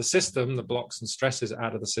out of the system, the blocks and stresses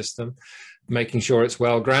out of the system, making sure it's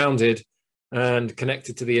well grounded and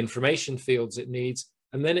connected to the information fields it needs.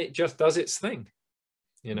 And then it just does its thing,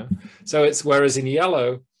 you know? So it's, whereas in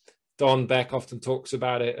yellow, Don Beck often talks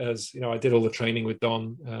about it as, you know, I did all the training with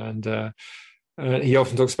Don, and he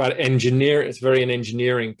often talks about it's very an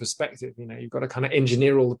engineering perspective. You know, you've got to kind of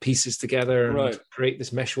engineer all the pieces together and create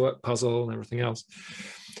this meshwork puzzle and everything else.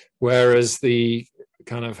 Whereas the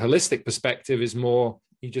kind of holistic perspective is more,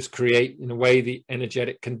 you just create, in a way, the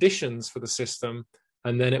energetic conditions for the system,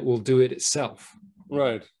 and then it will do it itself.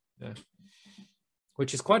 Right. Yeah.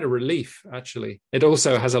 which is quite a relief, actually. It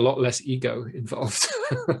also has a lot less ego involved.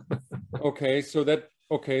 Okay,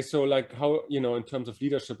 so like how, in terms of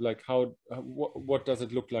leadership, like what does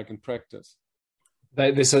it look like in practice?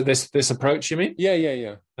 This approach, you mean?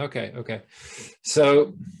 Yeah. Okay.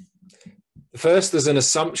 So first, there's an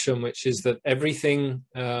assumption, which is that everything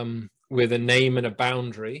with a name and a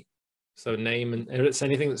boundary, so name and it's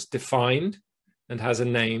anything that's defined and has a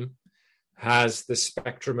name, has the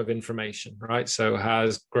spectrum of information, right? So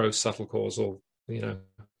has gross, subtle, causal,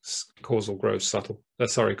 causal, gross, subtle.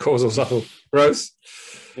 Causal, subtle, gross.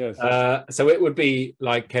 Yes. So it would be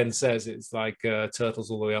like Ken says, it's like turtles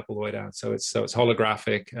all the way up, all the way down. So it's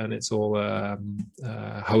holographic, and it's all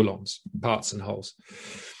holons, parts and wholes.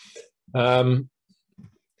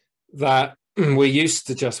 That we're used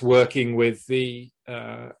to just working with the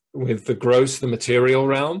gross, the material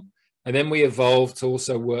realm. And then we evolved to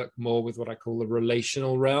also work more with what I call the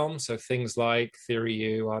relational realm. So things like Theory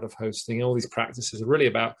U, Art of Hosting, all these practices are really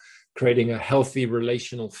about creating a healthy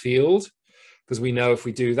relational field, because we know if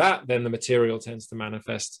we do that, then the material tends to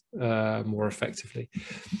manifest more effectively.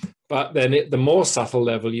 But then at the more subtle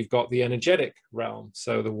level, you've got the energetic realm.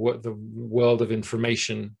 So the world of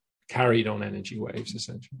information carried on energy waves,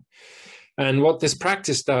 essentially. And what this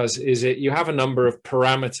practice does is you have a number of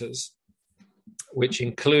parameters which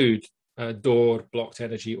include stored, blocked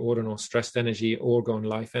energy, ordinal, stressed energy, orgone,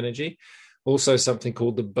 life energy. Also something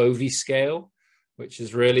called the Bovie scale, which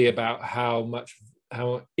is really about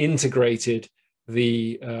how integrated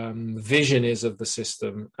the vision is of the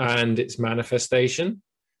system and its manifestation,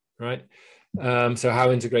 right? So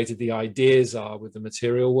how integrated the ideas are with the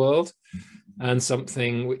material world, and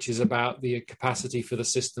something which is about the capacity for the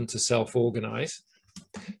system to self-organize.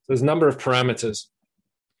 So there's a number of parameters.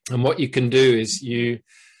 And what you can do is you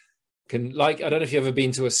can, I don't know if you've ever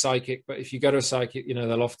been to a psychic, but if you go to a psychic,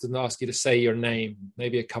 they'll often ask you to say your name,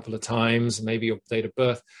 maybe a couple of times, maybe your date of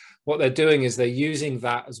birth. What they're doing is they're using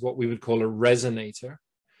that as what we would call a resonator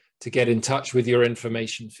to get in touch with your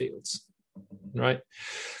information fields, right?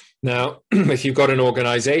 Now, if you've got an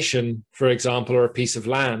organization, for example, or a piece of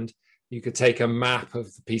land, you could take a map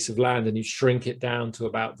of the piece of land and you shrink it down to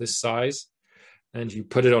about this size, and you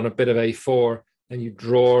put it on a bit of A4, and you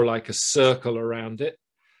draw like a circle around it,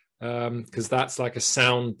 because that's like a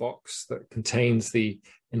sound box that contains the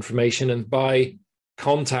information. And by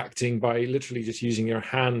literally just using your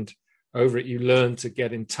hand over it, you learn to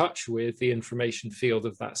get in touch with the information field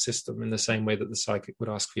of that system in the same way that the psychic would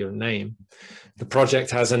ask for your name. The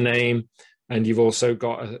project has a name, and you've also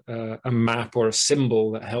got a map or a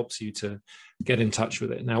symbol that helps you to get in touch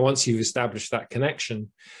with it. Now, once you've established that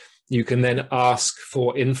connection, you can then ask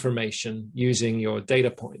for information using your data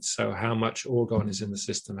points. So how much orgone is in the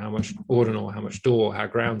system, how much ordinal, how much door, how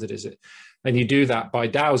grounded is it? And you do that by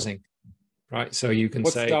dowsing, right? So you can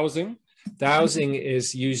say— What's dowsing? Dowsing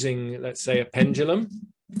is using, let's say, a pendulum.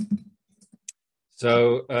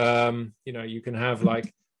 So, you can have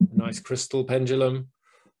like a nice crystal pendulum,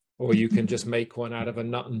 or you can just make one out of a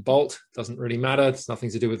nut and bolt. Doesn't really matter. It's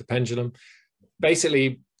nothing to do with the pendulum.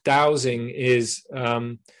 Basically, dowsing is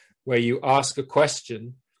where you ask a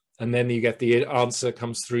question and then you get the answer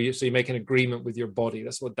comes through you. So you make an agreement with your body.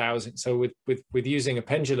 That's what dowsing. So with using a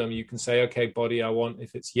pendulum, you can say, okay, body, I want,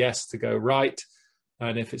 if it's yes, to go right,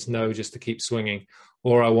 and if it's no, just to keep swinging.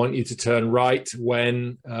 Or I want you to turn right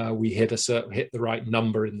when we hit the right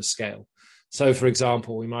number in the scale. So for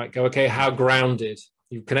example, we might go, okay, how grounded?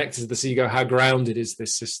 You've connected to the sea, you go, how grounded is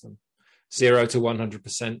this system? 0 to 100%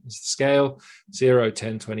 is the scale. 0,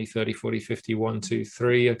 10, 20, 30, 40, 50, 1, 2,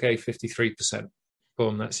 3. Okay, 53%.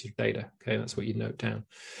 Boom, that's your data. Okay, that's what you note down.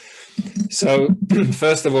 So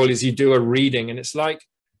first of all is you do a reading, and it's like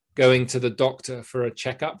going to the doctor for a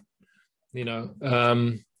checkup,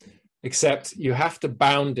 except you have to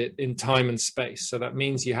bound it in time and space. So that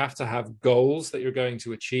means you have to have goals that you're going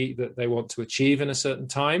to achieve, that they want to achieve in a certain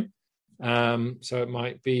time. So it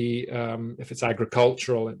might be, if it's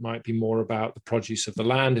agricultural, it might be more about the produce of the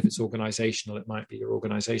land. If it's organizational, it might be your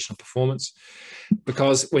organizational performance.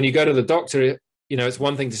 Because when you go to the doctor, it's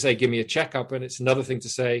one thing to say, give me a checkup, and it's another thing to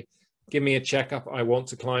say, give me a checkup. I want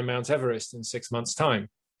to climb Mount Everest in 6 months' time.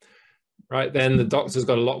 Right? Then the doctor's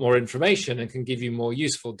got a lot more information and can give you more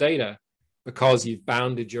useful data because you've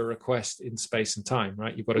bounded your request in space and time,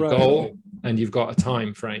 right? You've got a goal and you've got a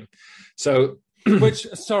time frame. So,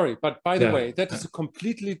 but by the way, that is a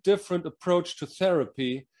completely different approach to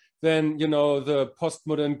therapy than, the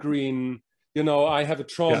postmodern green, I have a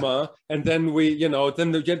trauma, and then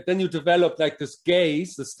then you develop like this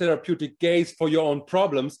gaze, this therapeutic gaze for your own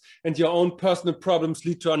problems, and your own personal problems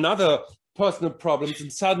lead to another personal problems,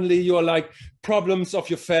 and suddenly you're like problems of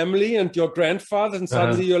your family and your grandfather, and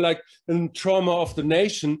suddenly you're like in trauma of the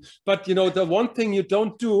nation. But the one thing you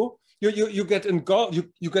don't do, you get engulfed.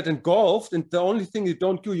 You get engulfed, and the only thing you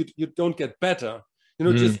don't do, you don't get better.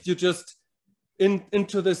 You just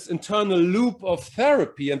into this internal loop of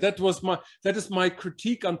therapy, and that is my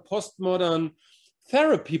critique on postmodern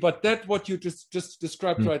therapy. But that what you just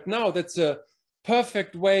described right now, that's a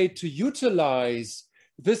perfect way to utilize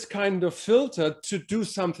this kind of filter to do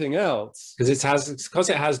something else, because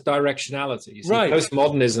it has directionality. See, right?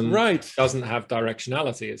 Postmodernism doesn't have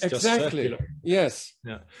directionality. It's just circular. Yes.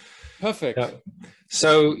 Yeah. Perfect. Yeah.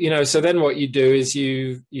 So so then what you do is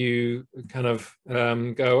you kind of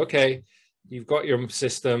go, okay, you've got your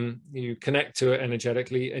system, you connect to it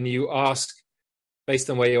energetically, and you ask, based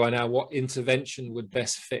on where you are now, what intervention would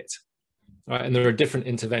best fit. Right? And there are different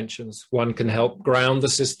interventions. One can help ground the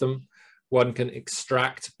system. One can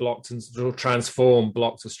extract blocked and transform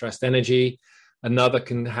blocked or stressed energy. Another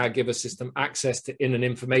can give a system access to in an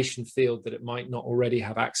information field that it might not already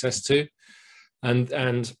have access to.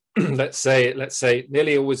 And let's say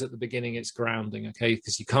nearly always at the beginning it's grounding, okay?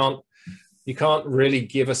 Because you can't really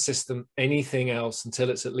give a system anything else until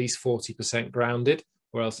it's at least 40% grounded,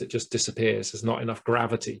 or else it just disappears. There's not enough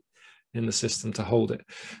gravity in the system to hold it.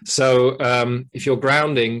 So if you're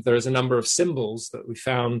grounding, there is a number of symbols that we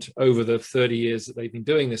found over the 30 years that they've been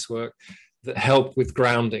doing this work that help with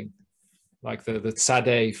grounding. Like the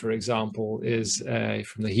tzadeh, for example, is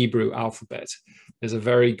from the Hebrew alphabet. Is a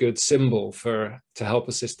very good symbol to help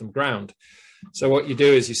a system ground. So what you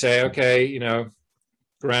do is you say, okay,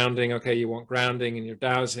 grounding. Okay, you want grounding and you're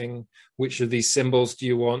dowsing. Which of these symbols do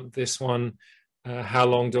you want? This one. How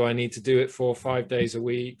long do I need to do it for? 5 days a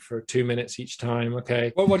week for 2 minutes each time.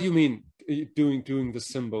 Okay. Well, what do you mean doing the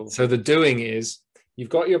symbol? So the doing is you've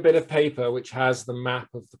got your bit of paper which has the map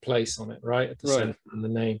of the place on it, right at the center and the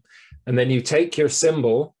name, and then you take your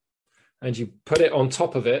symbol and you put it on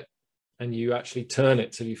top of it, and you actually turn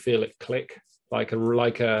it till you feel it click, like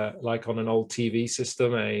on an old TV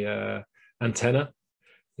system, a antenna.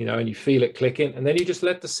 And you feel it clicking, and then you just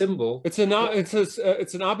let the symbol. It's an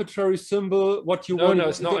arbitrary symbol. What you want? No,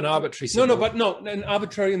 it's not an arbitrary symbol. An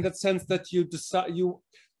arbitrary in that sense that you decide.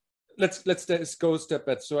 Let's go a step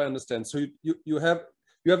back so I understand. So you have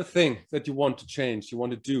a thing that you want to change, you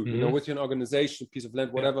want to do. With your organization, piece of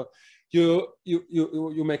land, whatever.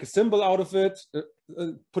 You make a symbol out of it.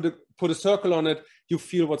 Put a circle on it. You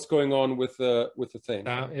feel what's going on with the thing.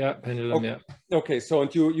 Pendulum. Okay. Okay, so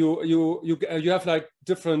and you have like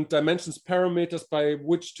different dimensions, parameters by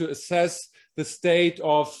which to assess the state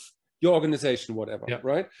of your organization, whatever.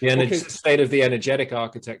 Right. The state of the energetic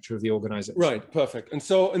architecture of the organization. Right. Perfect. And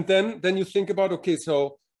then you think about, okay,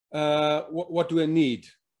 so what do I need?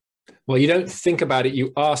 Well, you don't think about it.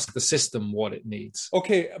 You ask the system what it needs.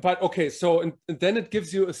 So and then it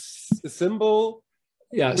gives you a symbol.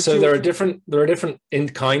 Yeah. So there are different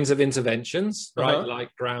kinds of interventions, right? Like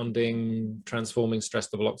grounding, transforming stress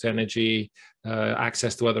to blocked energy,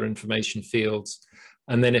 access to other information fields.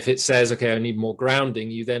 And then if it says, okay, I need more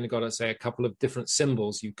grounding, you then got to say a couple of different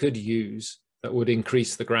symbols you could use that would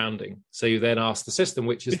increase the grounding. So you then ask the system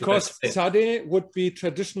which is because the best tzadeh would be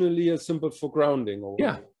traditionally a symbol for grounding.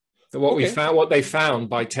 What they found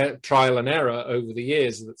by trial and error over the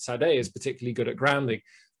years is that tzadeh is particularly good at grounding.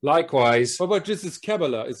 Likewise, but this is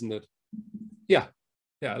Kabbalah, isn't it? Yeah.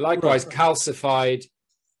 Likewise, calcified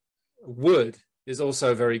wood is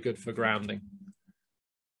also very good for grounding.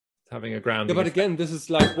 Having a grounding. Yeah, but again, this is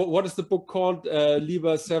like what is the book called?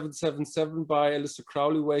 Liber 777 by Aleister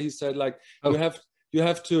Crowley, where he said like you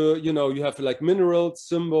have to like minerals,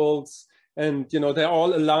 symbols, and they're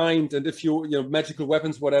all aligned, and if you magical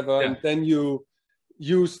weapons, whatever, and then you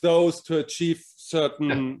use those to achieve certain.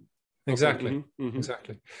 Yeah. Exactly.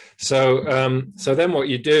 Exactly. So then what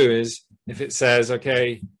you do is, if it says,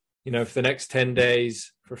 okay, for the next 10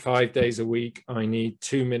 days, for 5 days a week, I need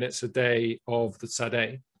 2 minutes a day of the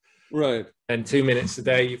tzadeh. Right. And 2 minutes a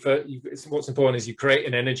day. What's important is you create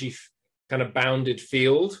an energy kind of bounded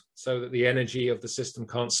field so that the energy of the system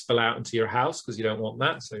can't spill out into your house, because you don't want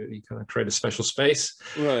that. So you kind of create a special space.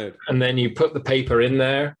 Right. And then you put the paper in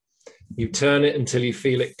there. You turn it until you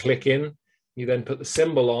feel it click in. You then put the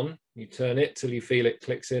symbol on. You turn it till you feel it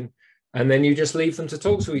clicks in, and then you just leave them to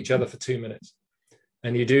talk to each other for 2 minutes.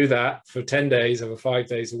 And you do that for 10 days over 5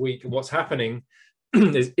 days a week. And what's happening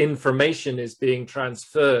is information is being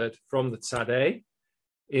transferred from the tzadeh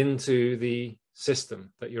into the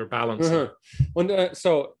system that you're balancing. But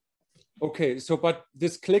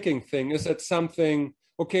this clicking thing, is it something?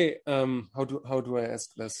 Okay, how do I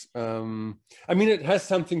ask this? I mean, it has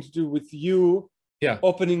something to do with you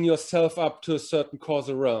opening yourself up to a certain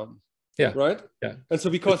causal realm. Yeah. Right. Yeah. And so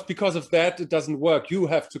because of that, it doesn't work. You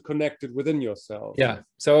have to connect it within yourself. Yeah.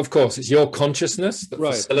 So of course, it's your consciousness that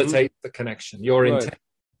facilitates the connection. Your intention,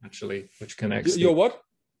 actually, which connects. Your what?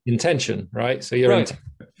 Intention, right? So your intention.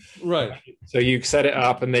 Right. So you set it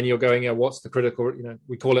up, and then you're going, what's the critical?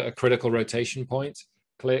 We call it a critical rotation point.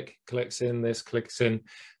 Clicks in, this clicks in,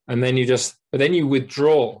 and then you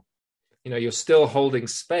withdraw. You're still holding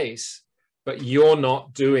space, but you're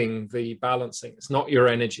not doing the balancing. It's not your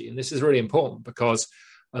energy. And this is really important, because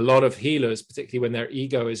a lot of healers, particularly when their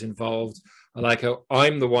ego is involved, are like, oh,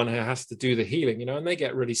 I'm the one who has to do the healing, and they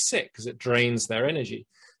get really sick because it drains their energy.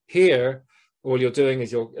 Here, all you're doing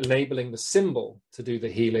is you're enabling the symbol to do the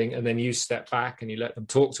healing, and then you step back and you let them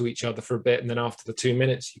talk to each other for a bit. And then after the 2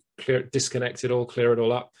 minutes, you disconnect it all, clear it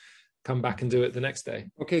all up, come back and do it the next day.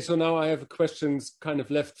 Okay, so now I have a question kind of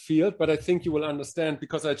left field, but I think you will understand,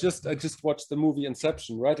 because I just watched the movie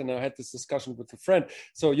Inception, right? And I had this discussion with a friend.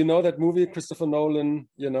 So that movie, Christopher Nolan,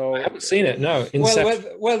 I haven't seen it, no.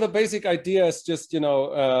 Well, the basic idea is just,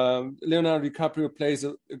 Leonardo DiCaprio plays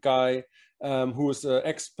a guy who is an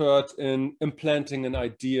expert in implanting an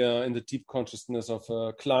idea in the deep consciousness of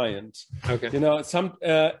a client. Okay.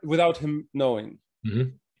 Without him knowing.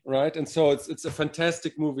 Mm-hmm. Right. And so it's a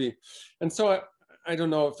fantastic movie. And so I don't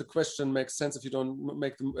know if the question makes sense if you don't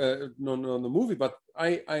make the know the movie, but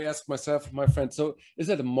I asked myself, my friend, so is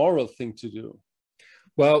that a moral thing to do?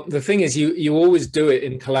 Well, the thing is, you always do it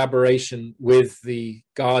in collaboration with the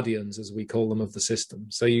guardians, as we call them, of the system.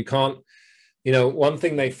 So you can't, one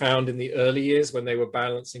thing they found in the early years when they were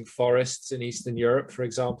balancing forests in Eastern Europe, for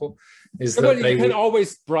example, is that you can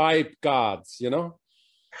always bribe gods,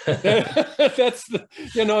 that's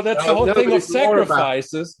the whole thing of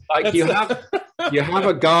sacrifices. You have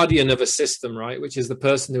a guardian of a system, right, which is the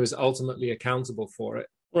person who is ultimately accountable for it,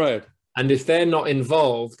 right? And if they're not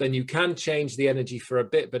involved, then you can change the energy for a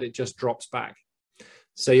bit, but it just drops back.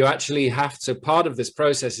 So you actually have to, part of this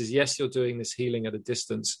process is, yes, you're doing this healing at a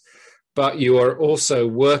distance, but you are also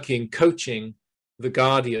coaching the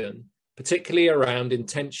guardian, particularly around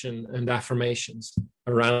intention and affirmations,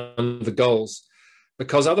 around the goals.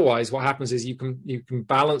 Because otherwise what happens is you can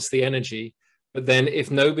balance the energy, but then if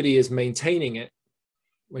nobody is maintaining it,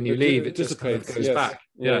 when you leave, it just kind of goes back.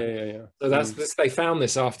 Yeah. So that's this, they found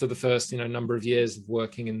this after the first number of years of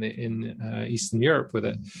working in Eastern Europe with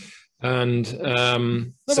it. And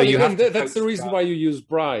so you have that's the reason why you use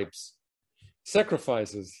bribes,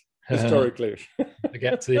 sacrifices. Historically, I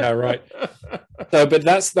get to right. So, but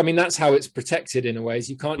that's how it's protected in a way. Is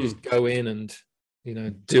you can't just go in and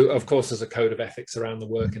do. Of course, there's a code of ethics around the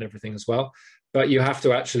work and everything as well, but you have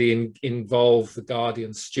to actually involve the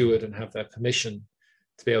guardian steward and have their permission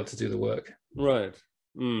to be able to do the work. Right.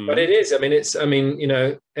 But it is.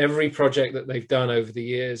 Every project that they've done over the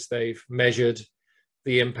years, they've measured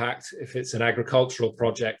the impact. If it's an agricultural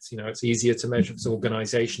project, it's easier to measure. It's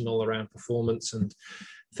organizational around performance and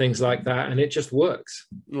things like that, and it just works.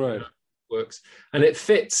 Right. Works, and it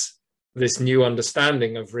fits this new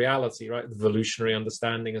understanding of reality, right? The evolutionary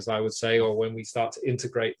understanding, as I would say, or when we start to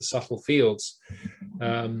integrate the subtle fields,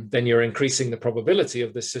 then you're increasing the probability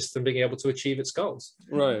of this system being able to achieve its goals.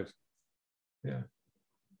 Right. Yeah.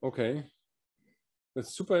 Okay.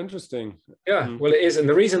 That's super interesting. Yeah, well, it is. And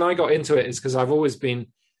the reason I got into it is because I've always been,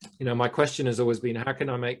 my question has always been, how can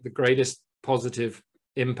I make the greatest positive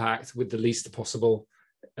impact with the least possible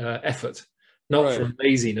effort? Not from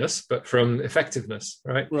laziness, but from effectiveness,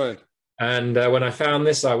 right? Right. And when I found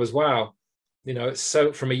this, I was, wow, it's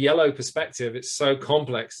so, from a yellow perspective, it's so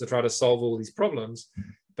complex to try to solve all these problems.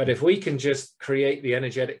 But if we can just create the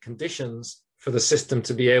energetic conditions for the system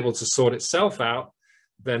to be able to sort itself out,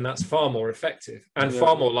 then that's far more effective and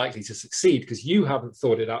far more likely to succeed, because you haven't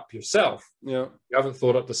thought it up yourself. Yeah. You haven't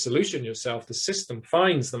thought up the solution yourself. The system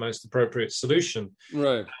finds the most appropriate solution.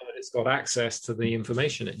 Right. It's got access to the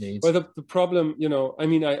information it needs. Well, the problem,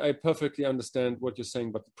 I perfectly understand what you're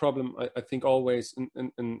saying, but the problem, I think, always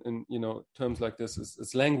in terms like this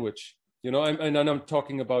is language. I'm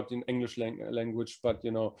talking about in English language, but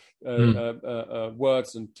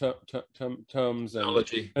words and terms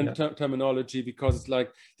and terminology, because it's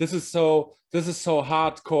like this is so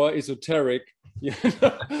hardcore esoteric.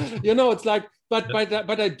 It's like, but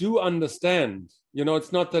I do understand.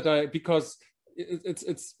 It's not that because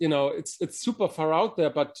it's super far out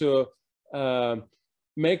there, but to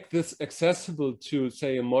make this accessible to,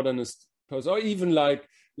 say, a modernist person, or even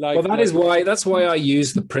that's why I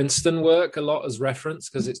use the Princeton work a lot as reference,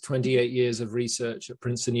 because it's 28 years of research at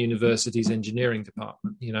Princeton University's engineering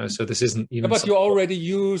department. So this isn't even. But you already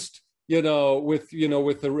used with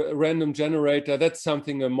the random generator, that's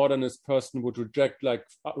something a modernist person would reject, like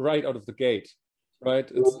right out of the gate,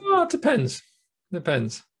 right? Well, it depends.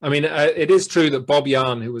 Depends. I mean, it is true that Bob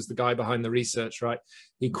Yarn, who was the guy behind the research, right?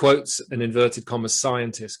 He quotes an inverted commas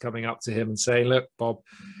scientist coming up to him and saying, "Look, Bob,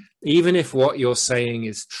 even if what you're saying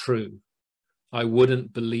is true, I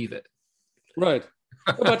wouldn't believe it." Right.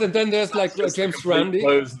 But then there's like James Randi.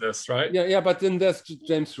 Closeness, right? Yeah. But then there's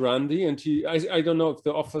James Randi, and I don't know if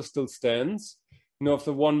the offer still stands. Of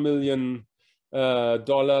the $1 million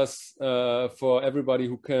for everybody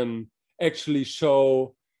who can actually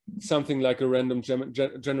show something like a random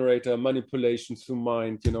generator manipulation through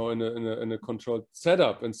mind, in a controlled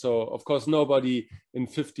setup. And so, of course, nobody in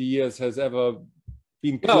 50 years has ever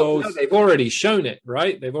been close. No, they've already shown it,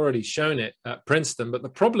 right? They've already shown it at Princeton. But the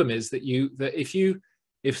problem is that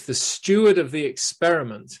if the steward of the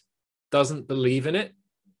experiment doesn't believe in it,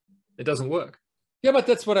 it doesn't work. Yeah, but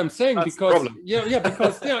that's what I'm saying. That's because why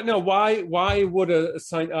would a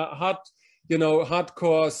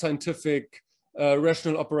hardcore scientific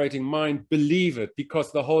rational operating mind believe it?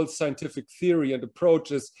 Because the whole scientific theory and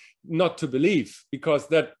approach is not to believe, because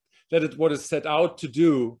that is what is set out to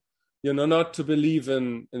do. Not to believe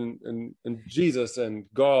in Jesus and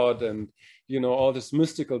God and all this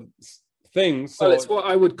mystical things. So, well, it's what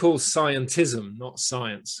I would call scientism, not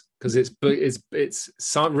science, because it's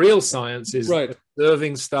real science is right.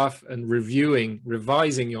 Observing stuff and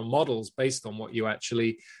revising your models based on what you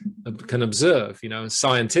actually can observe.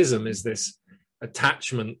 Scientism is this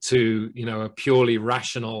attachment to a purely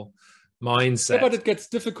rational mindset. Yeah, but it gets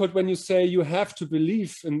difficult when you say you have to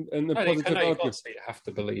believe in a positive outlook. You have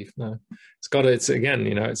to believe. No, it's again,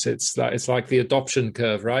 it's like the adoption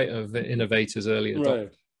curve, right, of the innovators early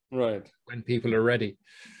adopters. Right. When people are ready.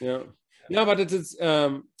 Yeah, but it is.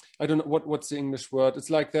 I don't know what's the English word.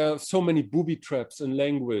 It's like there are so many booby traps in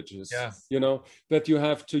languages. Yeah. That you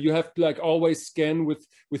have to like always scan with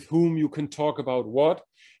whom you can talk about what.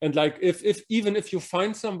 And like even if you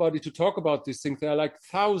find somebody to talk about these things, there are like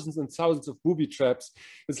thousands and thousands of booby traps.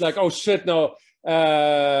 It's like, oh shit, no,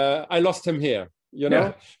 I lost him here.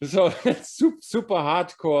 Yeah. So it's super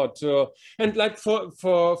hardcore and like for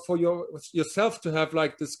yourself to have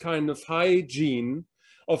like this kind of hygiene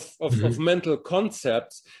of mental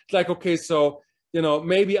concepts. It's like, okay, so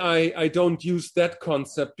maybe I don't use that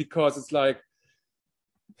concept because it's like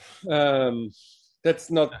that's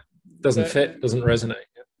not doesn't fit, doesn't resonate.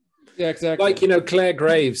 Yeah, exactly. Like Claire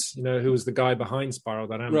Graves, who was the guy behind Spiral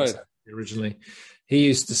Dynamics originally. He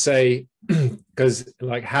used to say, because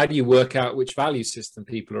like, how do you work out which value system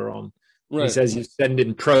people are on? Right. He says you send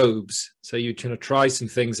in probes, so you try some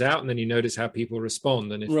things out, and then you notice how people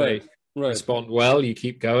respond. And if they respond well, you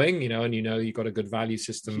keep going, and you've got a good value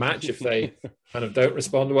system match. If they kind of don't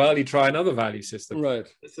respond well, you try another value system. Right.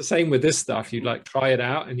 It's the same with this stuff. You like try it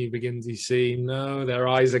out, and you begin to see, no, their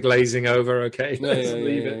eyes are glazing over. Okay, let's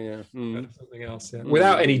leave it. Yeah. Mm. Something else. Yeah.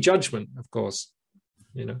 Without any judgment, of course.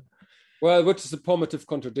 Well, which is a formative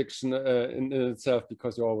contradiction in itself,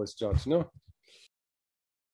 because you always judge, no?